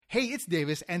Hey, it's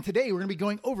Davis, and today we're going to be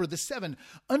going over the 7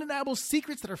 undeniable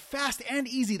secrets that are fast and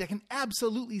easy that can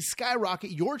absolutely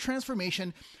skyrocket your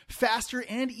transformation faster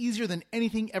and easier than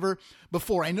anything ever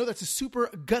before. I know that's a super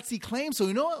gutsy claim, so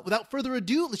you know what? Without further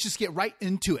ado, let's just get right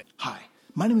into it. Hi,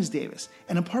 my name is Davis,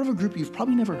 and I'm part of a group you've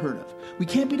probably never heard of. We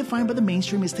can't be defined by the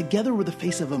mainstream as together we're the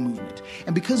face of a movement.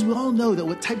 And because we all know that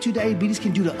what type 2 diabetes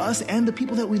can do to us and the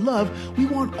people that we love, we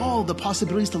want all the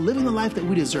possibilities to living the life that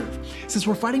we deserve. Since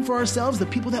we're fighting for ourselves, the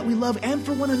people that we love, and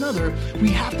for one another, we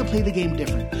have to play the game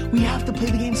different. We have to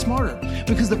play the game smarter.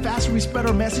 Because the faster we spread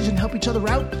our message and help each other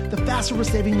out, the faster we're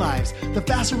saving lives. The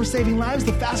faster we're saving lives,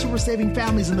 the faster we're saving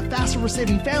families. And the faster we're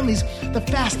saving families, the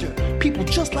faster people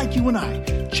just like you and I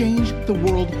change the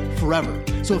world forever.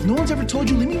 So if no one's ever told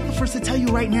you, let me be the first to tell you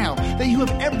right now that you have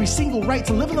every single right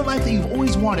to live in the life that you've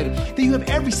always wanted, that you have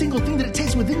every single thing that it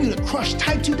takes within you to crush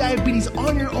type 2 diabetes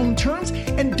on your own terms,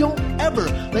 and don't ever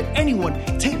let anyone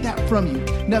take that from you.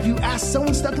 Now, if you ask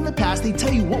someone stuck in the past, they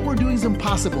tell you what we're doing is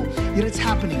impossible, yet it's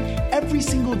happening every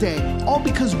single day, all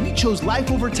because we chose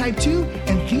life over type 2,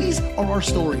 and these are our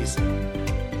stories.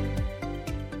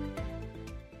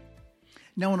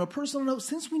 Now, on a personal note,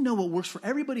 since we know what works for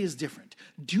everybody is different,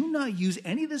 do not use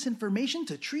any of this information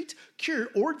to treat, cure,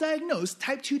 or diagnose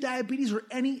type 2 diabetes or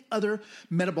any other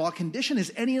metabolic condition,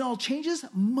 as any and all changes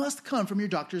must come from your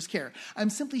doctor's care. I'm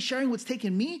simply sharing what's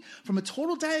taken me from a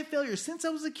total diet failure since I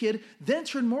was a kid, then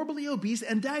turned morbidly obese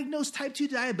and diagnosed type 2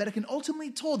 diabetic, and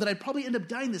ultimately told that I'd probably end up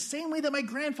dying the same way that my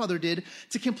grandfather did,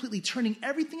 to completely turning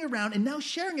everything around and now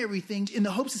sharing everything in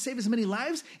the hopes to save as many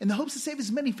lives, in the hopes to save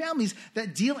as many families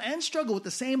that deal and struggle with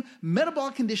the same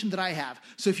metabolic condition that I have.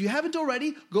 So if you haven't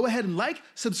already, go ahead and like,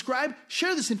 subscribe,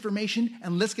 share this information,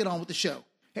 and let's get on with the show.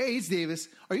 Hey, it's Davis.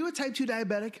 Are you a type 2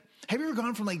 diabetic? Have you ever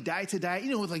gone from diet to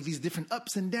diet, with these different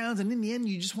ups and downs, and in the end,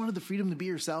 you just wanted the freedom to be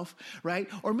yourself, right?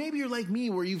 Or maybe you're like me,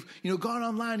 where you've, gone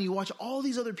online and you watch all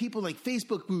these other people, like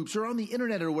Facebook groups or on the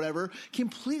internet or whatever,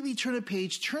 completely turn a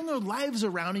page, turn their lives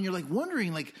around, and you're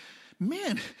wondering,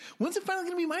 man, when's it finally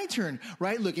going to be my turn,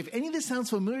 right? Look, if any of this sounds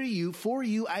familiar to you, for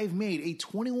you, I've made a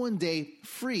 21-day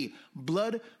free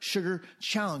blood sugar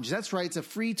challenge. That's right. It's a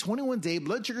free 21-day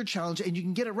blood sugar challenge, and you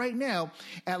can get it right now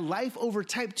at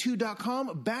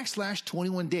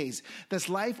lifeovertype2.com/21days. That's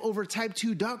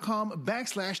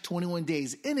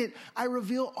lifeovertype2.com/21days. In it, I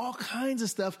reveal all kinds of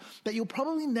stuff that you'll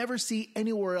probably never see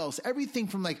anywhere else. Everything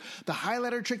from the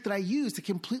highlighter trick that I use to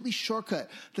completely shortcut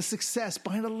the success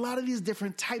behind a lot of these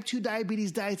different type 2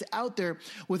 diabetes diets out there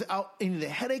without any of the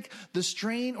headache, the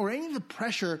strain, or any of the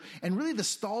pressure, and really the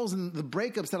stalls and the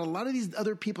breakups that a lot of these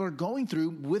other people are going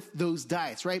through with those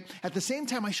diets, right? At the same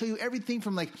time, I show you everything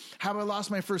from how I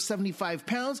lost my first 75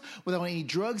 pounds without any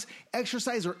drugs,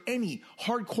 exercise, or any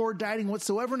hardcore dieting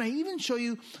whatsoever. And I even show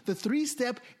you the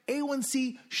 3-step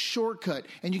A1C shortcut.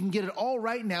 And you can get it all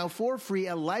right now for free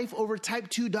at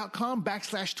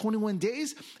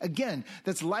lifeovertype2.com/21days. Again,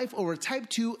 that's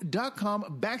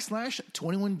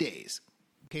lifeovertype2.com/21days.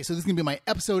 Okay, so this is going to be my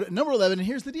episode number 11, and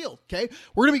here's the deal, okay?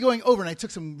 We're going to be going over, and I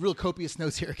took some real copious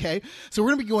notes here, okay? So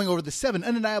we're going to be going over the 7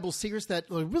 undeniable secrets that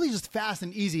are really just fast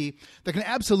and easy that can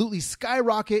absolutely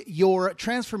skyrocket your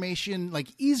transformation,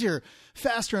 easier,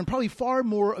 faster, and probably far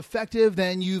more effective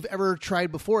than you've ever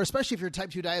tried before, especially if you're a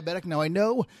type 2 diabetic. Now, I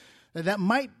know that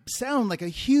might sound like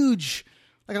a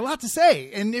lot to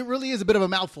say, and it really is a bit of a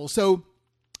mouthful. So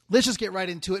let's just get right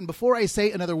into it. And before I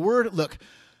say another word, look,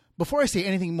 before I say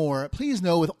anything more, please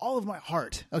know with all of my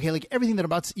heart, okay, everything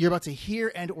that you're about to hear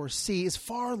and or see is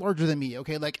far larger than me,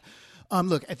 okay? Look,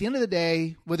 at the end of the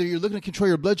day, whether you're looking to control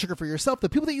your blood sugar for yourself, the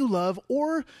people that you love,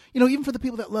 or, even for the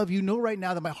people that love you, know right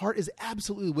now that my heart is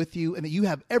absolutely with you and that you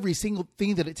have every single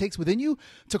thing that it takes within you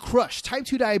to crush type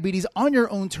 2 diabetes on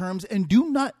your own terms, and do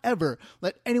not ever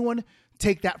let anyone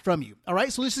take that from you, all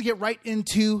right? So let's just get right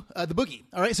into the boogie,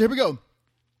 all right? So here we go.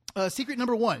 Secret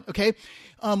number 1, okay?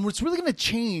 What's really going to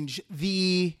change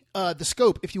the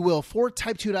scope, if you will, for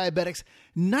type 2 diabetics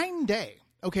night and day,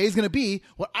 okay, is going to be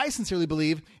what I sincerely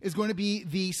believe is going to be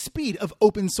the speed of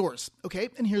open source, okay?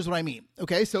 And here's what I mean,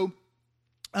 okay? So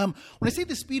when I say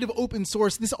the speed of open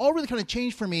source, this all really kind of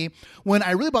changed for me when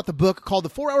I really bought the book called The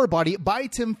 4-Hour Body by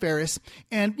Tim Ferriss.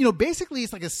 And, basically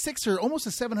it's like a 600 or almost a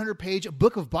 700-page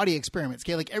book of body experiments,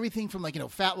 okay? Everything from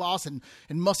fat loss and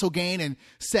muscle gain and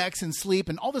sex and sleep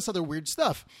and all this other weird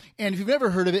stuff. And if you've never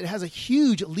heard of it, it has a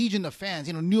huge legion of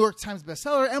fans, New York Times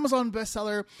bestseller, Amazon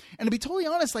bestseller. And to be totally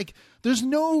honest, there's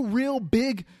no real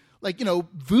big,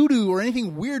 voodoo or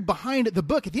anything weird behind the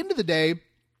book. At the end of the day,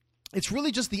 it's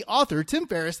really just the author, Tim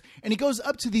Ferriss, and he goes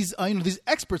up to these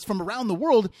experts from around the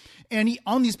world, and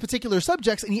on these particular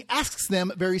subjects, and he asks them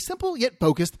very simple yet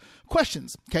focused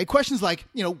questions. Okay, questions like,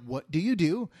 what do you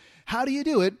do? How do you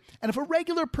do it? And if a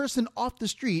regular person off the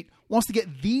street wants to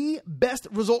get the best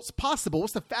results possible,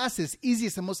 what's the fastest,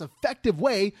 easiest, and most effective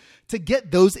way to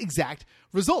get those exact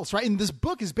results, right? And this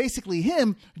book is basically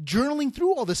him journaling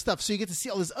through all this stuff. So you get to see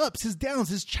all his ups, his downs,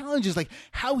 his challenges, like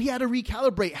how he had to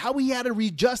recalibrate, how he had to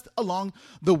readjust along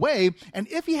the way. And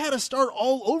if he had to start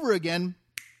all over again,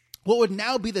 what would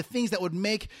now be the things that would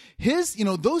make his,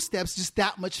 those steps just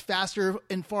that much faster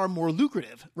and far more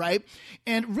lucrative, right?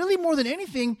 And really more than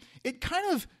anything, it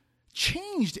kind of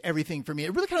changed everything for me.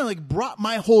 It really kind of like brought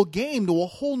my whole game to a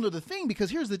whole nother thing,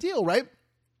 because here's the deal, right?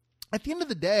 At the end of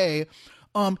the day,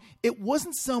 it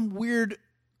wasn't some weird,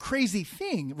 crazy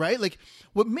thing, right? Like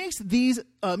what makes these,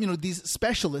 these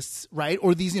specialists, right?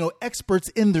 Or these, experts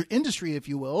in their industry, if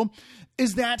you will,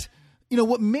 is that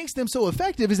what makes them so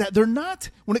effective is that they're not,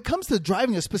 when it comes to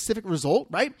driving a specific result,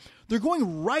 right? They're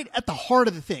going right at the heart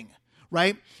of the thing,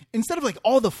 right? Instead of like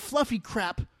all the fluffy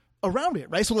crap around it,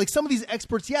 right? So like some of these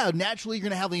experts, yeah, naturally you're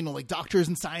going to have, like doctors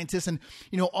and scientists and,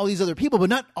 all these other people, but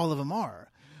not all of them are,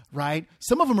 right?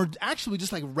 Some of them are actually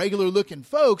just like regular looking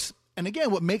folks. And again,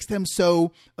 what makes them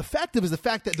so effective is the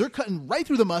fact that they're cutting right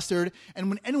through the mustard. And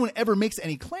when anyone ever makes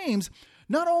any claims,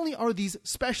 not only are these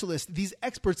specialists, these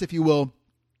experts, if you will,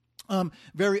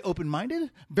 very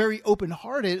open-minded, very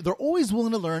open-hearted. They're always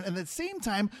willing to learn. And at the same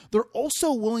time, they're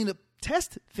also willing to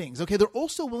test things. Okay. They're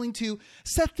also willing to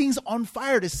set things on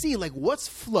fire to see like what's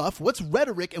fluff, what's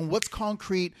rhetoric, and what's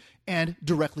concrete and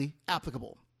directly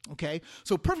applicable. Okay.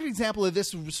 So perfect example of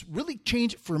this really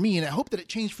changed for me, and I hope that it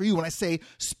changed for you when I say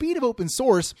speed of open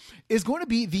source is going to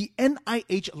be the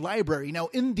NIH library. Now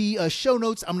in the show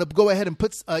notes, I'm going to go ahead and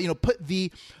put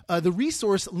the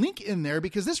resource link in there,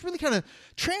 because this really kind of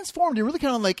transformed and really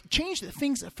kind of like changed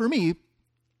things for me.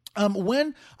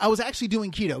 When I was actually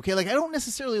doing keto, okay, like I don't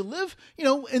necessarily live,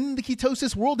 in the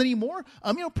ketosis world anymore.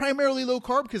 Primarily low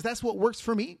carb because that's what works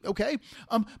for me. Okay.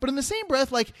 But in the same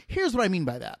breath, like, here's what I mean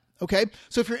by that. Okay.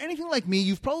 So if you're anything like me,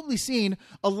 you've probably seen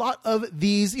a lot of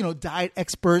these, diet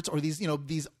experts or these,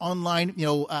 these online,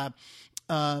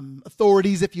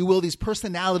 authorities, if you will, these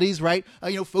personalities, right?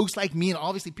 Folks like me and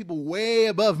obviously people way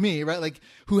above me, right? Like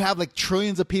who have like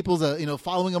trillions of people's,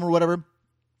 following them or whatever.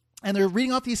 And they're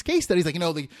reading off these case studies, like,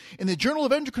 in the Journal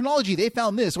of Endocrinology, they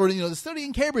found this, or, the study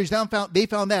in Cambridge, they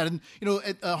found that. And,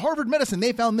 at Harvard Medicine,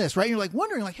 they found this, right? And you're like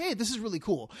wondering like, hey, this is really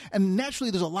cool. And naturally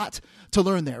there's a lot to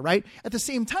learn there, right? At the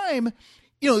same time,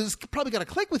 this probably got to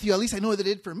click with you. At least I know that it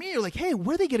did for me. You're like, hey,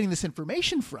 where are they getting this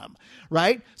information from?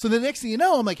 Right? So the next thing you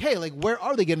know, I'm like, hey, like, where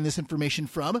are they getting this information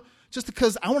from? Just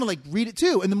because I want to like read it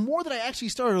too. And the more that I actually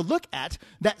started to look at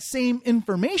that same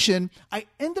information, I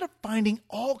ended up finding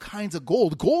all kinds of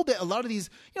gold that a lot of these,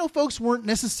 folks weren't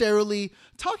necessarily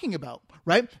talking about,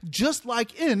 right? Just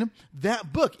like in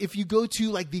that book, if you go to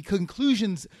like the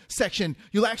conclusions section,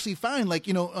 you'll actually find like,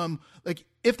 like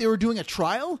if they were doing a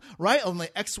trial, right, on the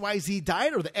XYZ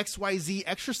diet or the XYZ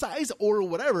exercise or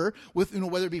whatever, with,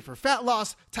 whether it be for fat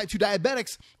loss, type 2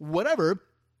 diabetics, whatever,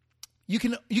 you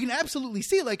can absolutely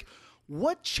see like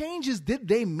what changes did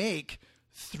they make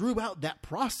throughout that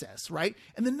process, right?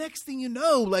 And the next thing you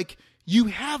know, like you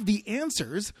have the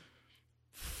answers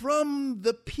from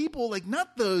the people, like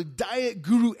not the diet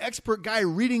guru expert guy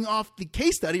reading off the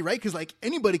case study, right? Because like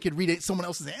anybody could read someone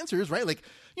else's answers, right? Like,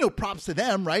 props to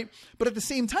them, right? But at the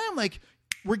same time, like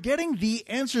we're getting the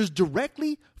answers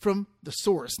directly from the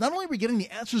source. Not only are we getting the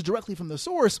answers directly from the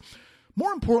source,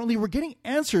 more importantly, we're getting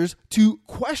answers to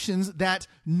questions that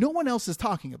no one else is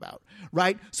talking about,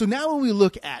 right? So now when we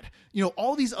look at,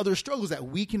 all these other struggles that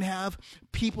we can have,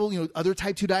 people, other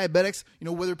type 2 diabetics,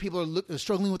 whether people are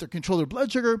struggling with their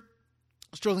blood sugar,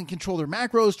 struggling to control their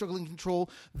macros, struggling to control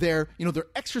their, their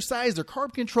exercise, their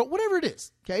carb control, whatever it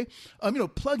is, okay?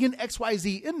 Plug in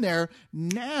XYZ in there.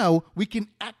 Now we can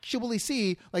actually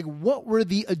see, like, what were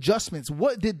the adjustments?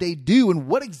 What did they do? And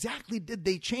what exactly did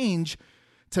they change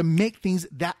to make things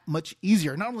that much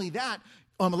easier? Not only that,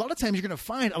 a lot of times you're going to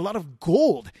find a lot of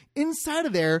gold inside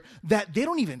of there that they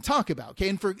don't even talk about. Okay.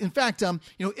 And in fact,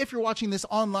 if you're watching this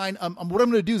online, what I'm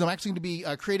going to do is I'm actually going to be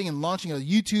creating and launching a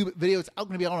YouTube video. It's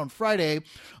going to be out on Friday.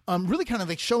 Really kind of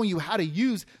like showing you how to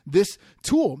use this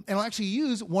tool. And I'll actually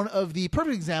use one of the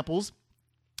perfect examples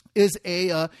is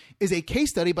a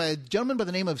case study by a gentleman by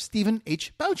the name of Stephen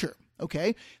H. Boucher.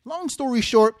 Okay. Long story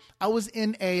short, I was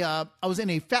in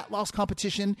a fat loss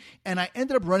competition, and I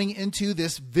ended up running into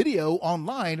this video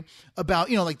online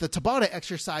about, like the Tabata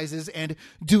exercises and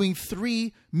doing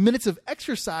 3 minutes of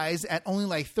exercise at only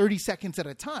like 30 seconds at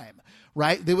a time,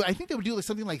 right? I think they would do like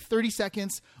something like 30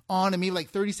 seconds on and maybe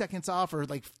like 30 seconds off, or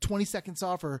like 20 seconds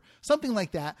off, or something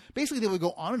like that. Basically, they would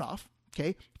go on and off.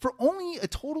 Okay. For only a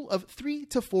total of 3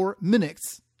 to 4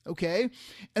 minutes. Okay.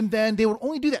 And then they would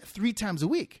only do that 3 times a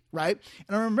week. Right.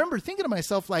 And I remember thinking to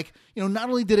myself, like, not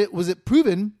only was it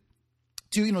proven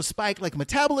to, spike like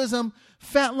metabolism,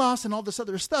 fat loss, and all this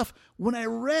other stuff. When I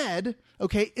read,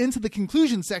 into the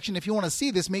conclusion section, if you want to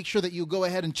see this, make sure that you go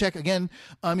ahead and check again,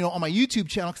 on my YouTube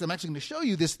channel, because I'm actually going to show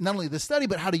you this, not only this study,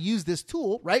 but how to use this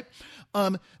tool, right?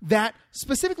 That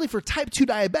specifically for type 2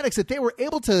 diabetics, that they were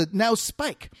able to now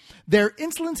spike their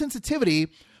insulin sensitivity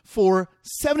for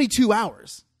 72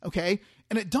 hours, okay?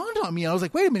 And it dawned on me, I was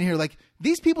like, wait a minute here, like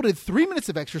these people did 3 minutes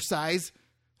of exercise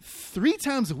 3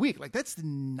 times a week. Like that's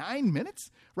 9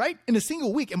 minutes, right? In a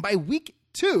single week. And by week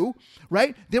 2,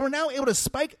 right, they were now able to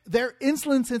spike their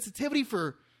insulin sensitivity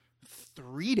for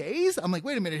 3 days. I'm like,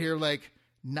 wait a minute here, like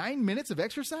 9 minutes of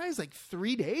exercise, like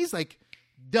 3 days, like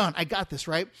done. I got this,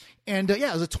 right? And it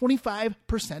was a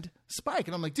 25% spike.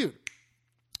 And I'm like, dude,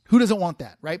 who doesn't want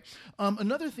that, right?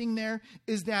 Another thing there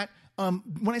is that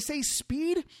when I say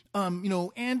speed,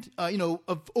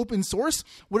 of open source,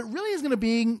 what it really is going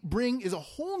to bring is a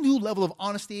whole new level of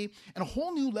honesty and a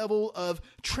whole new level of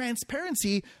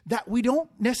transparency that we don't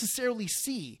necessarily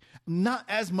see, not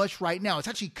as much right now. It's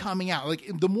actually coming out. Like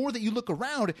the more that you look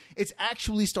around, it's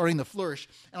actually starting to flourish.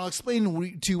 And I'll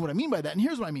explain to you what I mean by that. And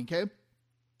here's what I mean, okay?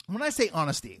 When I say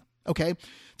honesty, okay,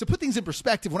 to put things in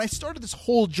perspective, when I started this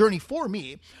whole journey for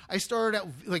me, I started out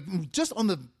like just on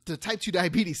the type 2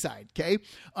 diabetes side, okay?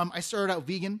 I started out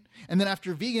vegan, and then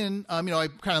after vegan, I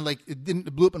kind of like,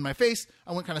 it blew up in my face.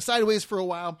 I went kind of sideways for a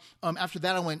while. After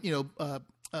that, I went,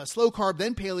 slow carb,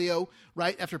 then paleo,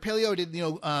 right? After paleo, I did,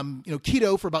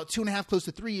 keto for about 2.5, close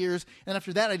to 3 years. And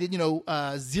after that, I did,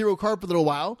 zero carb for a little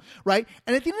while, right?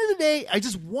 And at the end of the day, I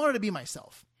just wanted to be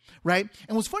myself. Right.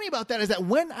 And what's funny about that is that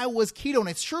when I was keto, and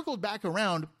it circled back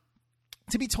around,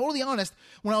 to be totally honest,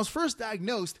 when I was first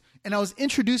diagnosed and I was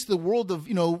introduced to the world of,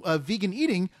 vegan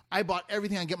eating, I bought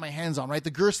everything I get my hands on, right?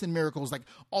 The Gerson Miracles, like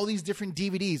all these different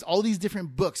DVDs, all these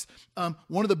different books.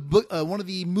 One of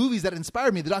the movies that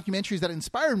inspired me, the documentaries that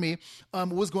inspired me,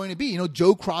 was going to be,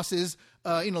 Joe Cross's,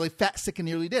 like Fat, Sick, and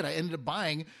Nearly Dead. I ended up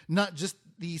buying not just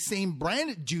the same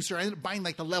brand juicer, I ended up buying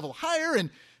like the level higher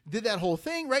and did that whole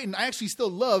thing, right? And I actually still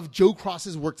love Joe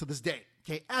Cross's work to this day,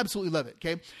 okay? Absolutely love it,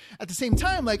 okay? At the same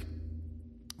time, like,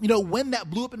 when that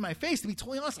blew up in my face, to be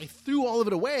totally honest, I threw all of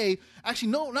it away. Actually,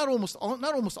 no, not almost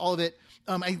all of it.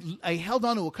 I held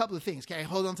on to a couple of things, okay? I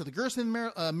held on to the Gerson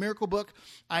Miracle book.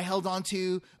 I held on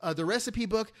to the recipe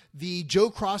book, the Joe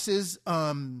Cross's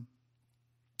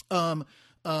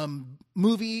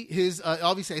movie, his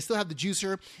obviously I still have the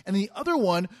juicer, and the other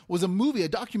one was a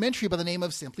documentary by the name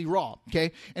of Simply Raw,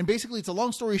 okay? And basically it's a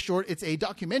long story short, it's a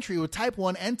documentary with type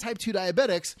 1 and type 2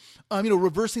 diabetics,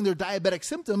 reversing their diabetic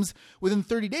symptoms within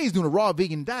 30 days doing a raw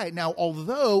vegan diet. Now,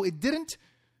 although it didn't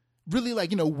really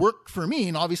work for me,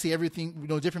 and obviously everything,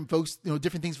 different folks,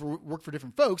 different things work for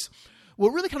different folks.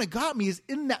 What really kind of got me is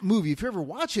in that movie, if you ever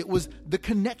watch it, was the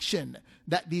connection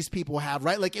that these people have,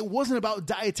 right? Like it wasn't about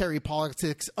dietary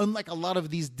politics, unlike a lot of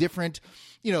these different,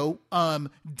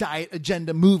 diet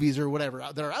agenda movies or whatever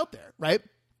that are out there, right?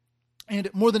 And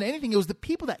more than anything, it was the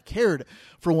people that cared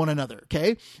for one another,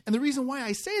 okay? And the reason why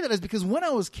I say that is because when I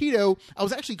was keto, I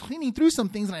was actually cleaning through some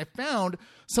things and I found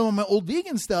some of my old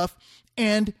vegan stuff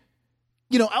and,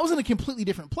 I was in a completely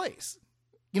different place.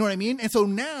 You know what I mean? And so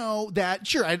now that,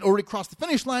 sure, I'd already crossed the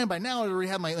finish line. By now, I already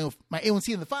had my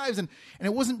A1C in the 5s, and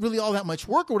it wasn't really all that much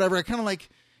work or whatever. I kind of like,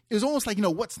 it was almost like,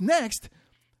 what's next?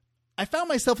 I found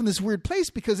myself in this weird place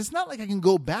because it's not like I can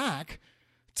go back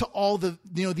to all the,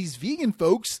 these vegan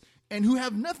folks and who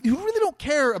have nothing, who really don't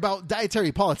care about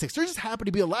dietary politics. They're just happy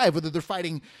to be alive, whether they're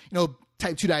fighting,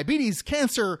 type 2 diabetes,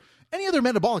 cancer, any other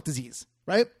metabolic disease,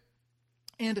 right?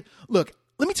 And look,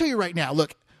 let me tell you right now,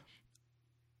 look,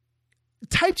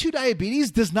 type 2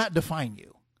 diabetes does not define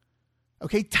you.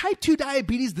 Okay? Type 2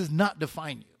 diabetes does not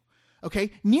define you. Okay?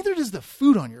 Neither does the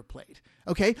food on your plate.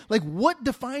 Okay? Like what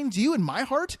defines you in my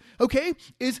heart, okay,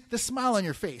 is the smile on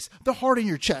your face, the heart in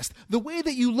your chest, the way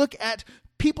that you look at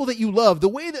people that you love, the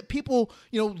way that people,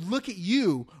 look at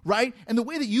you, right? And the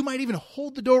way that you might even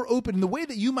hold the door open and the way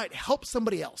that you might help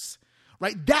somebody else,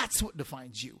 right? That's what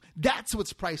defines you. That's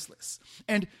what's priceless.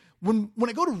 And when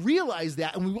I go to realize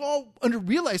that, and we all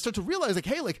start to realize, like,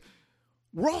 hey, like,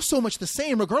 we're all so much the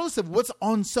same, regardless of what's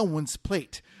on someone's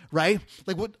plate, right?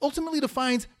 Like, what ultimately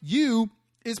defines you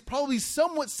is probably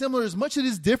somewhat similar, as much as it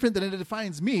is different than it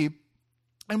defines me.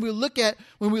 And when we look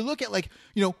at like,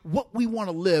 what we want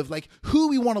to live, like who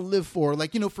we want to live for,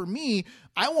 like, for me,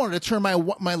 I wanted to turn my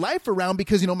life around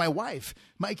because, my wife,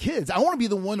 my kids, I want to be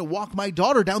the one to walk my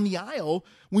daughter down the aisle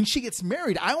when she gets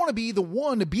married. I want to be the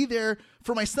one to be there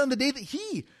for my son the day that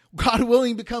he God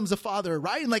willing, becomes a father,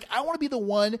 right? And like, I want to be the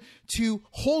one to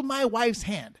hold my wife's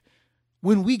hand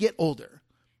when we get older.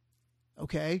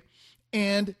 Okay.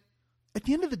 And at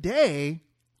the end of the day,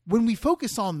 when we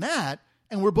focus on that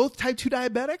and we're both type 2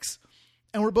 diabetics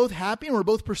and we're both happy and we're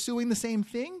both pursuing the same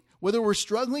thing, whether we're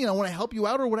struggling and I want to help you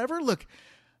out or whatever, look,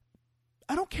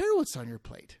 I don't care what's on your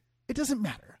plate. It doesn't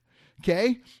matter.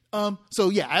 Okay. So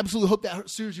yeah, I absolutely hope that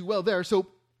serves you well there. So,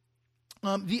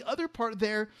 the other part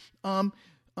there, let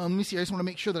me see. I just want to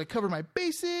make sure that I cover my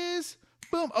bases.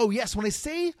 Boom. Oh yes. When I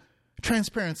say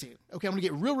transparency, okay, I'm going to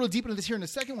get real deep into this here in a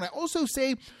second. When I also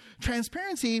say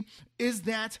transparency is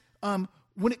that,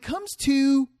 when it comes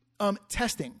to,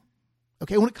 testing,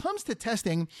 okay, when it comes to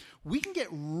testing, we can get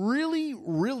really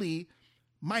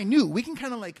minute. We can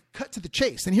kind of like cut to the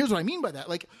chase. And here's what I mean by that.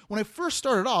 Like when I first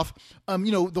started off,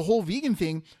 the whole vegan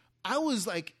thing, I was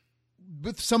like,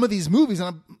 with some of these movies,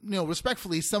 and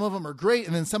respectfully, some of them are great,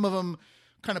 and then some of them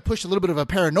kind of push a little bit of a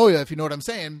paranoia, if you know what I'm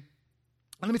saying. And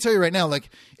let me tell you right now, like,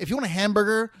 if you want a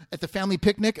hamburger at the family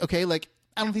picnic, okay, like,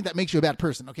 I don't think that makes you a bad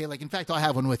person, okay? Like, in fact, I'll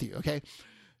have one with you, okay?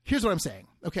 Here's what I'm saying,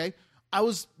 okay? I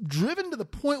was driven to the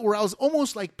point where I was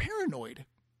almost like paranoid,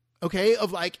 okay,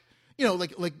 of like,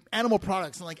 like animal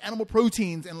products and like animal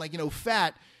proteins and like,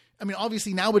 fat. I mean,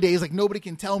 obviously nowadays, like nobody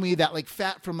can tell me that like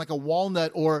fat from like a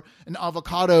walnut or an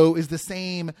avocado is the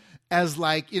same as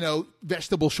like,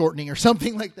 vegetable shortening or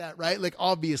something like that, right? Like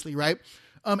obviously, right?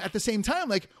 At the same time,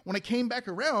 like when I came back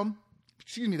around,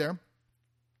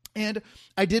 and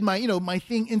I did my, my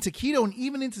thing into keto and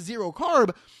even into zero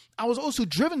carb, I was also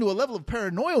driven to a level of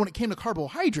paranoia when it came to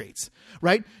carbohydrates,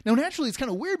 right? Now, naturally, it's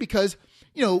kind of weird because,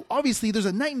 obviously there's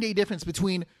a night and day difference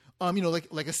between,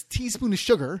 like a teaspoon of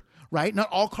sugar, right? Not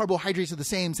all carbohydrates are the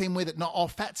same way that not all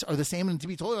fats are the same. And to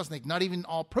be totally honest, like not even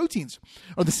all proteins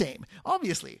are the same,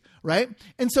 obviously, right?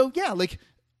 And so, yeah, like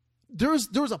there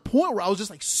was a point where I was just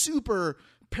like super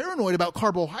paranoid about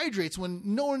carbohydrates when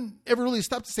no one ever really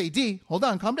stopped to say, D, hold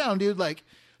on, calm down, dude. Like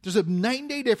there's a night and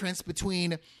day difference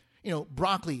between,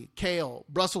 broccoli, kale,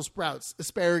 Brussels sprouts,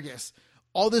 asparagus,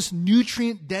 all this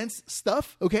nutrient dense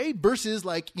stuff, okay, versus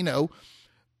like,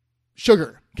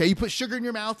 sugar. Okay. You put sugar in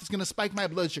your mouth, it's going to spike my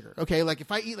blood sugar. Okay. Like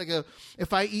if I eat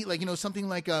something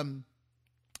like,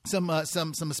 some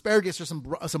asparagus or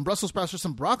some Brussels sprouts or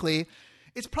some broccoli,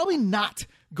 it's probably not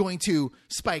going to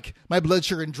spike my blood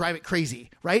sugar and drive it crazy,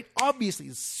 right? Obviously,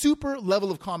 super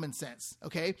level of common sense.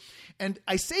 Okay. And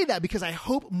I say that because I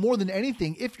hope more than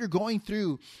anything, if you're going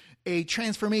through a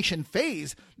transformation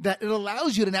phase, that it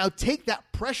allows you to now take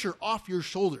that pressure off your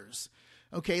shoulders.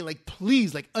 Okay, like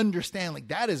please, like understand, like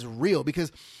that is real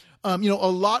because, a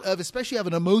lot of, especially have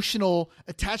an emotional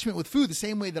attachment with food the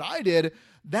same way that I did,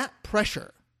 that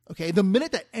pressure, okay, the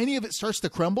minute that any of it starts to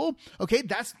crumble, okay,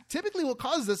 that's typically what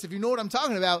causes us, if you know what I'm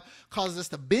talking about, causes us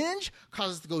to binge,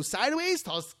 causes us to go sideways,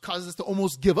 causes us to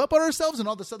almost give up on ourselves and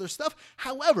all this other stuff.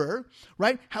 However,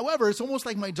 it's almost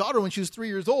like my daughter when she was 3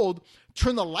 years old,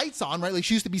 turned the lights on, right? Like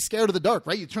she used to be scared of the dark,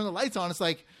 right? You turn the lights on, it's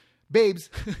like, babes,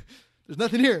 there's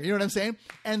nothing here. You know what I'm saying?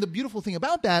 And the beautiful thing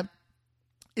about that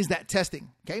is that testing,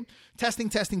 okay? Testing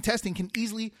can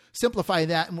easily simplify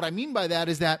that. And what I mean by that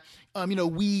is that,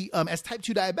 we, as type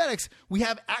 2 diabetics, we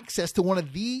have access to one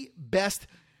of the best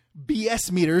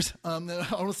BS meters. I want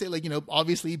to say like,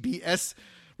 obviously BS,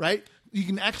 right? You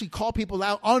can actually call people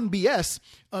out on BS.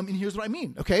 And here's what I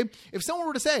mean, okay? If someone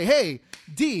were to say, hey,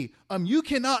 D, you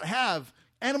cannot have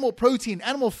animal protein,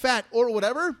 animal fat, or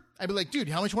whatever, I'd be like, dude,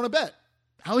 how much you want to bet?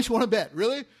 How much you want to bet?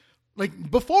 Really?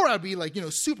 Like before I'd be like,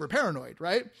 super paranoid,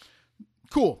 right?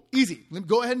 Cool. Easy.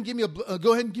 Go ahead and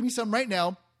give me some right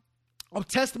now. I'll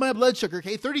test my blood sugar.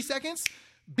 Okay. 30 seconds.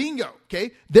 Bingo.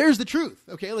 Okay. There's the truth.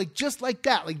 Okay. Like just like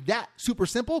that, super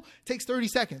simple, takes 30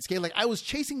 seconds. Okay. Like I was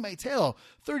chasing my tail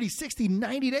 30, 60,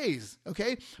 90 days.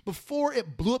 Okay. Before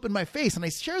it blew up in my face. And I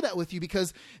share that with you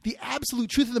because the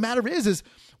absolute truth of the matter is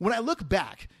when I look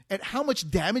back at how much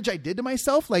damage I did to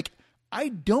myself, like I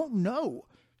don't know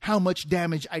how much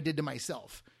damage I did to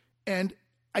myself. And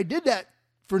I did that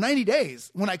for 90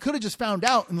 days when I could have just found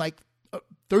out in like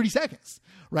 30 seconds,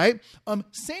 right?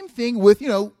 Same thing with,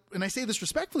 and I say this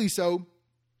respectfully. So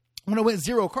when I went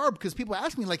zero carb, because people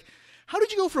ask me like, how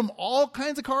did you go from all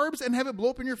kinds of carbs and have it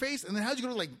blow up in your face? And then how did you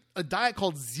go to like a diet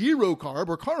called zero carb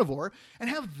or carnivore and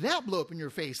have that blow up in your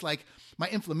face? Like my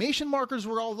inflammation markers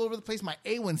were all over the place. My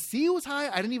A1C was high.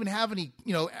 I didn't even have any,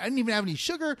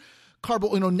 sugar,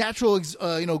 natural,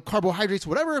 carbohydrates,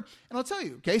 whatever. And I'll tell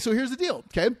you, okay, so here's the deal,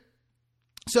 okay?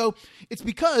 So it's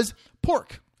because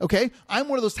pork, okay? I'm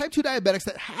one of those type 2 diabetics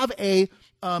that have a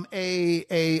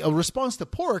response to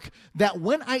pork that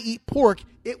when I eat pork,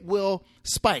 it will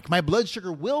spike. My blood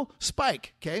sugar will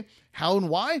spike, okay? How and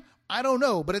why? I don't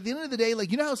know. But at the end of the day,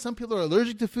 like, you know how some people are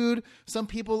allergic to food? Some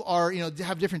people are,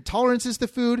 have different tolerances to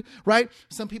food, right?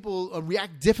 Some people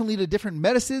react differently to different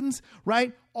medicines,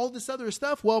 right? All this other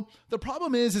stuff. Well, the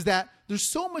problem is that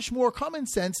there's so much more common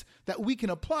sense that we can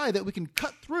apply, that we can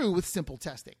cut through with simple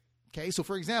testing. Okay, so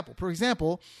for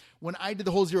example, when I did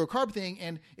the whole zero carb thing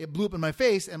and it blew up in my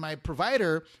face and my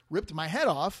provider ripped my head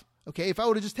off, okay, if I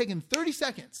would have just taken 30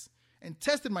 seconds and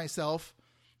tested myself,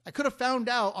 I could have found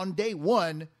out on day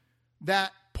one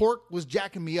that pork was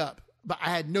jacking me up, but I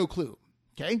had no clue.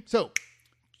 Okay, so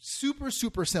super,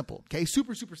 super simple. Okay,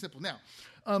 super, super simple. Now,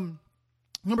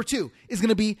 number 2 is going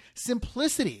to be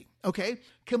simplicity. Okay,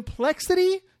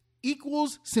 complexity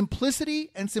equals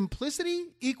simplicity, and simplicity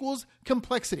equals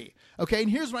complexity. Okay, and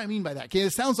here's what I mean by that. Okay,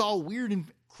 it sounds all weird and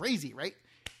crazy, right?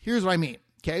 Here's what I mean.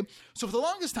 Okay, so for the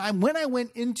longest time, when I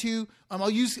went into,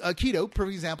 I'll use keto, for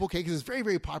example, okay, because it's very,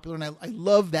 very popular, and I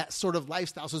love that sort of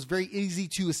lifestyle, so it's very easy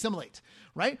to assimilate,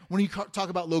 right? When you talk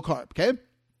about low carb, okay?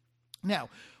 Now,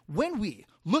 when we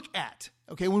look at,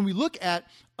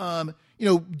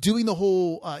 doing the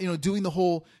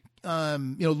whole,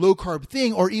 low carb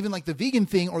thing, or even like the vegan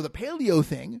thing or the paleo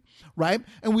thing, right?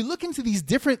 And we look into these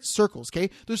different circles, okay?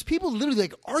 There's people literally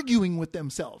like arguing with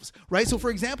themselves, right? So for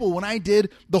example, when I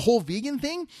did the whole vegan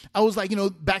thing, I was like,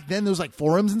 back then there was like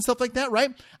forums and stuff like that,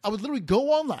 right? I would literally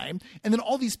go online and then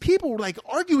all these people were like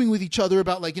arguing with each other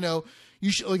about like,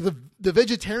 you should, like the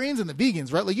vegetarians and the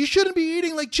vegans, right? Like, you shouldn't be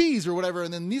eating like cheese or whatever.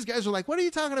 And then these guys are like, what are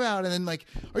you talking about? And then like,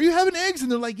 are you having eggs?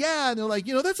 And they're like, yeah. And they're like,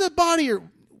 that's a body, or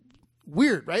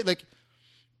weird, right? Like,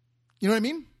 you know what I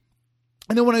mean?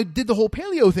 And then when I did the whole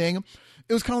paleo thing,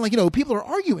 it was kind of like, people are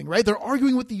arguing, right? They're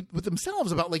arguing with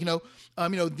themselves about like,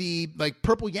 the like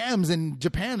purple yams in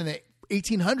Japan in the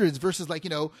 1800s versus like,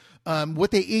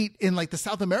 what they ate in like the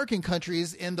South American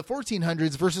countries in the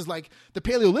 1400s versus like the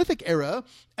Paleolithic era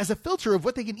as a filter of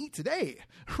what they can eat today,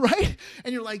 right?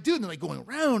 And you're like, dude, and they're like going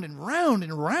round and round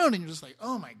and round, and you're just like,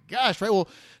 oh my gosh, right? Well,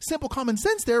 simple common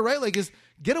sense there, right? Like, is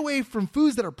get away from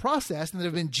foods that are processed and that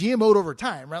have been GMO'd over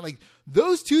time, right? Like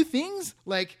those two things,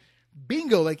 like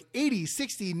bingo, like 80,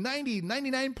 60, 90,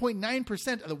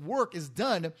 99.9% of the work is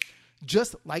done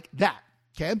just like that.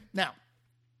 Okay. Now,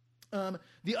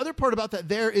 the other part about that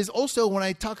there is also when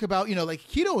I talk about, like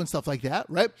keto and stuff like that,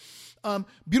 right?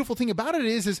 Beautiful thing about it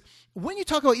is when you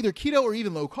talk about either keto or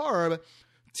even low carb,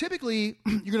 typically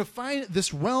you're going to find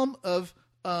this realm of,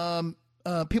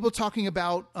 people talking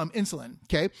about insulin,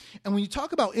 okay? And when you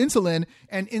talk about insulin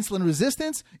and insulin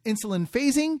resistance, insulin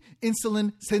phasing,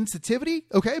 insulin sensitivity,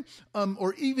 okay,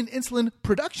 or even insulin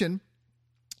production,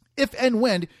 if and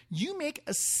when you make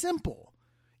a simple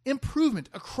improvement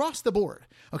across the board,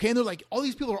 okay? And they're like, all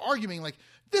these people are arguing like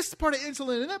this part of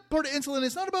insulin and that part of insulin.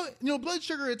 It's not about, blood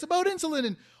sugar. It's about insulin.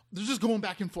 And they're just going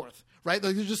back and forth, right?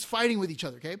 Like they're just fighting with each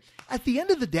other, okay? At the end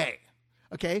of the day,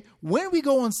 okay, when we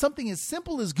go on something as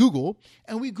simple as Google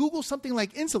and we Google something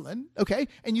like insulin, okay,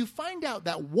 and you find out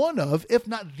that one of, if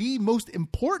not the most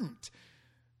important,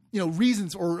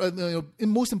 reasons or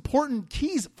most important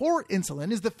keys for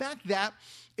insulin is the fact that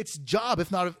its job,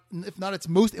 if not its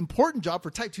most important job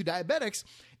for type 2 diabetics,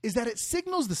 is that it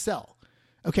signals the cell,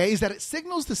 okay, is that it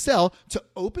signals the cell to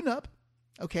open up,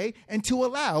 okay, and to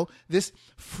allow this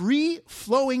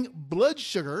free-flowing blood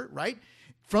sugar, right,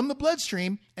 from the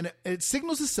bloodstream, and it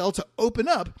signals the cell to open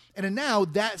up, and then now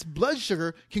that blood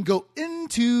sugar can go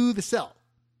into the cell.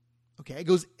 Okay, it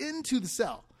goes into the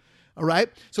cell. All right.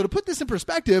 So to put this in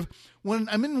perspective, when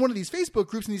I'm in one of these Facebook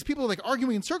groups and these people are like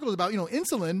arguing in circles about,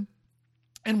 insulin,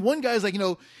 and one guy's like,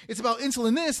 it's about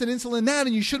insulin this and insulin that,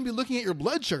 and you shouldn't be looking at your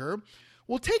blood sugar.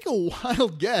 Well, take a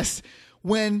wild guess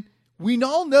when we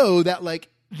all know that like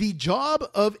the job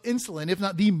of insulin, if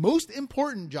not the most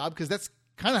important job, because that's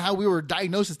kind of how we were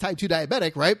diagnosed as type 2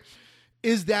 diabetic, right?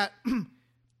 Is that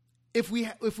if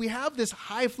we have this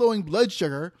high flowing blood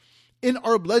sugar in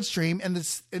our bloodstream and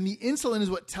the insulin is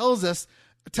what tells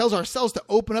our cells to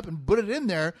open up and put it in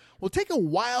there, we'll take a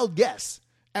wild guess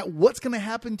at what's going to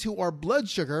happen to our blood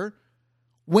sugar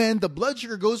when the blood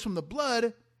sugar goes from the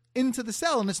blood into the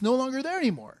cell and it's no longer there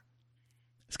anymore.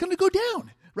 It's going to go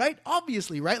down, right?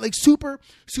 Obviously, right? Like super,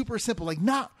 super simple, like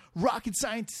not rocket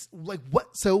science, like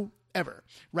whatsoever,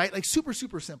 right? Like super,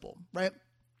 super simple, right?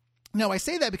 Now I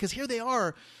say that because here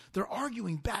they're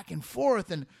arguing back and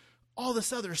forth and all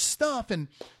this other stuff. And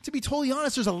to be totally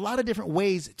honest, there's a lot of different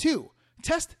ways to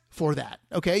test for that.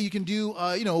 Okay. You can do,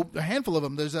 a handful of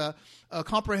them. There's a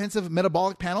comprehensive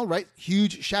metabolic panel, right?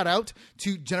 Huge shout out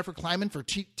to Jennifer Kleiman for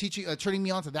teaching, turning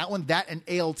me on to that one, that and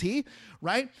ALT,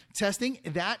 right? Testing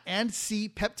that and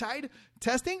C-peptide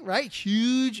testing, right?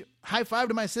 Huge high five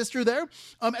to my sister there.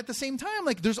 At the same time,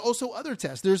 like there's also other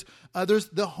tests. There's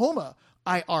the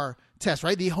HOMA-IR test,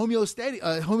 right? The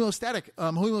homeostasis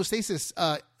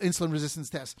insulin resistance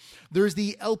test. There's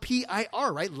the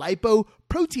LPIR, right?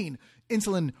 Lipoprotein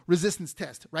insulin resistance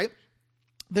test, right?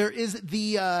 There is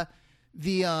the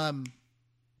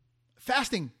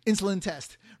fasting insulin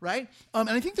test, right? And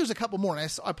I think there's a couple more.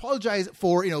 And I apologize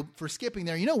for skipping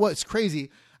there. You know what's crazy?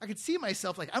 I could see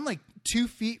myself I'm 2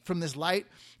 feet from this light.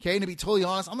 Okay, and to be totally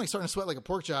honest, I'm starting to sweat like a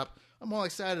pork chop. I'm all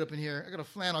excited up in here. I got a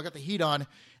flannel, I got the heat on,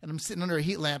 and I'm sitting under a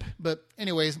heat lamp. But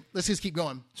anyways, let's just keep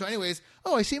going. So anyways,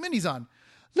 I see Mindy's on.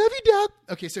 Love you, Doc.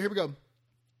 Okay, so here we go.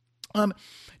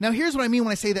 Now here's what I mean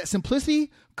when I say that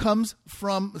simplicity is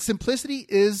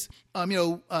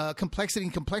complexity,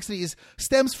 and complexity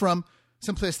stems from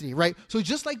simplicity, right? So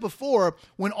just like before,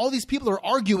 when all these people are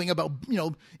arguing about,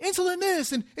 insulin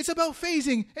this, and it's about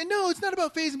phasing, and no, it's not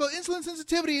about phasing, about insulin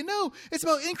sensitivity, and no, it's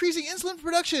about increasing insulin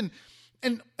production.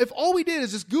 And if all we did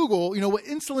is just Google, what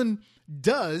insulin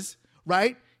does,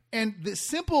 right? And the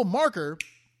simple marker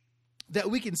that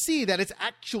we can see that it's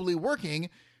actually working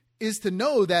is to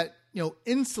know that,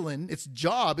 insulin, its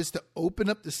job is to open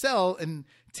up the cell and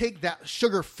take that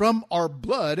sugar from our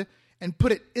blood and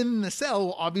put it in the cell.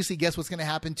 Well, obviously, guess what's going to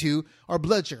happen to our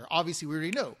blood sugar? Obviously, we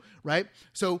already know, right?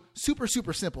 So super,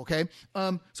 super simple, okay?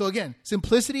 So again,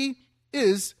 simplicity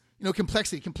is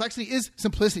complexity. Complexity is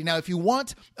simplicity. Now, if you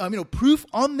want, proof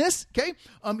on this, okay,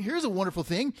 here's a wonderful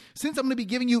thing. Since I'm going to be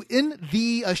giving you in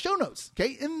the show notes,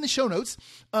 okay, in the show notes,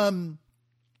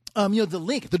 the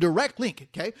link, the direct link,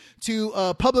 okay, to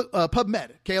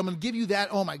PubMed. Okay, I'm going to give you that.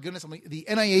 Oh my goodness, the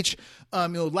NIH,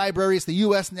 library. It's the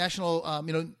U.S. National,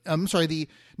 the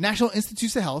National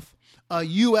Institutes of Health,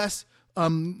 U.S.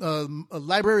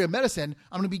 Library of Medicine.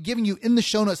 I'm going to be giving you in the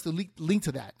show notes the link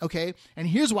to that. Okay, and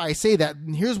here's why I say that,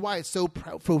 and here's why it's so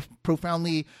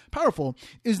profoundly powerful.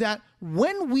 Is that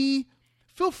when we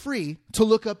feel free to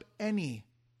look up any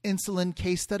insulin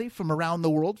case study from around the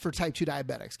world for type 2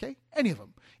 diabetics, okay? Any of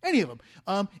them.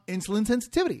 Insulin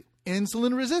sensitivity,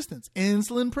 insulin resistance,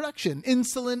 insulin production,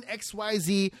 insulin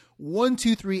XYZ, 1,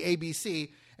 2, 3, ABC.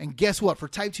 And guess what? For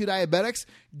type 2 diabetics,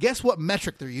 guess what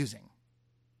metric they're using?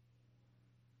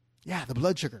 Yeah, the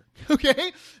blood sugar,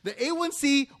 okay? The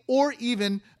A1C or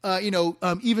even,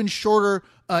 even shorter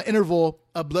interval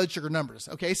of blood sugar numbers,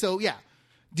 okay? So, yeah.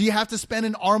 Do you have to spend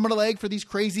an arm and a leg for these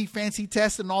crazy fancy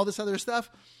tests and all this other stuff?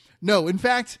 No. In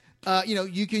fact,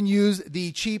 you can use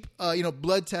the cheap,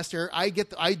 blood tester.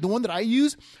 The one that I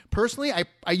use personally,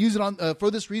 I use it on for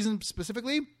this reason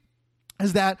specifically,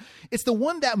 is that it's the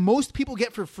one that most people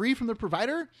get for free from their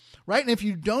provider, right? And if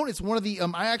you don't, it's one of the,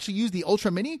 I actually use the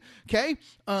Ultra Mini, okay?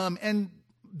 And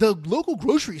the local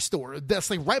grocery store that's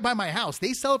right by my house,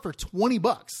 they sell it for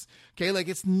 $20,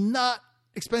 okay? It's not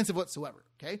expensive whatsoever.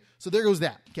 Okay. So there goes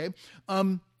that. Okay.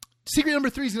 Secret number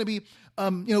 3 is going to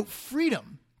be,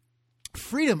 freedom.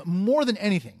 Freedom more than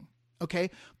anything.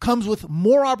 Okay. Comes with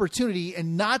more opportunity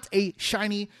and not a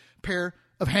shiny pair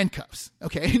of handcuffs.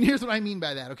 Okay. And here's what I mean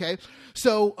by that. Okay.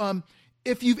 So,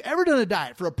 if you've ever done a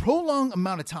diet for a prolonged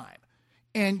amount of time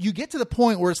and you get to the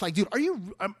point where it's like, dude,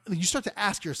 you start to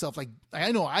ask yourself,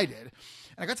 I know I did. And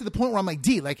I got to the point where I'm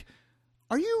like,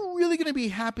 are you really going to be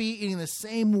happy eating the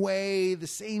same way, the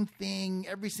same thing,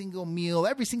 every single meal,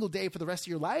 every single day for the rest of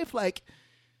your life?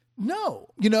 No,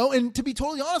 and to be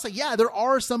totally honest, there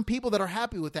are some people that are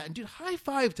happy with that. And dude, high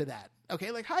five to that. Okay.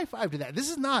 High five to that. This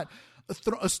is not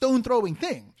a stone throwing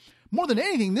thing. More than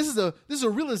anything, this is a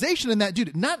realization in that,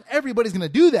 dude, not everybody's going to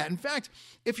do that. In fact,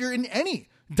 if you're in any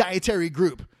dietary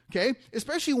group, okay,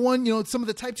 especially one, some of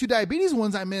the type 2 diabetes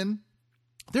ones I'm in,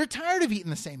 they're tired of eating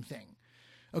the same thing.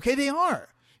 Okay, they are.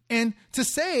 And to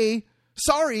say,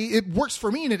 sorry, it works for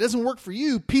me and it doesn't work for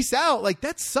you, peace out,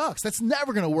 that sucks. That's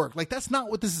never going to work. That's not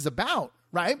what this is about,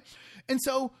 right? And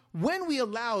so when we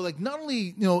allow, not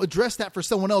only, address that for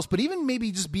someone else, but even maybe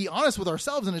just be honest with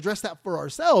ourselves and address that for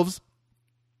ourselves,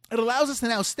 it allows us to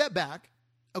now step back,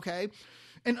 okay,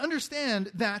 and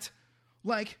understand that,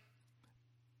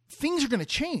 things are going to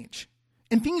change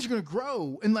and things are going to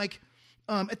grow. And,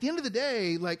 at the end of the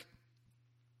day,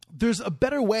 there's a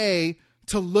better way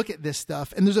to look at this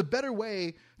stuff. And there's a better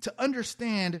way to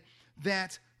understand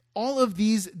that all of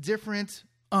these different,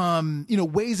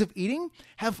 ways of eating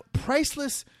have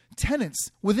priceless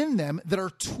tenets within them that are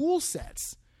tool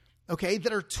sets, okay?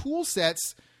 That are tool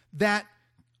sets that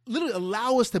literally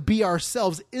allow us to be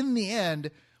ourselves in the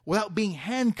end without being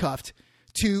handcuffed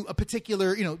to a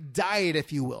particular, diet,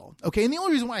 if you will. Okay. And the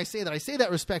only reason why I say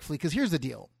that respectfully, because here's the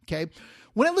deal. Okay.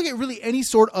 When I look at really any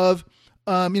sort of,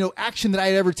 action that I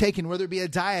had ever taken, whether it be a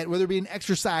diet, whether it be an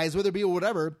exercise, whether it be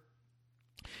whatever,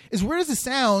 is weird as it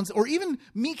sounds, or even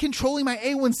me controlling my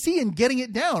A1C and getting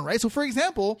it down, right? So for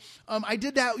example, I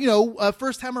did that,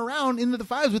 first time around into the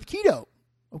fives with keto.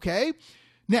 Okay.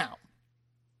 Now,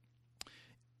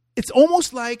 it's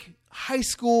almost like high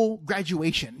school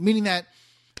graduation, meaning that,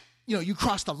 you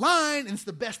cross the line and it's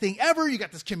the best thing ever. You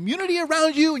got this community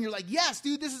around you and you're like, yes,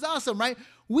 dude, this is awesome, right?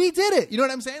 We did it. You know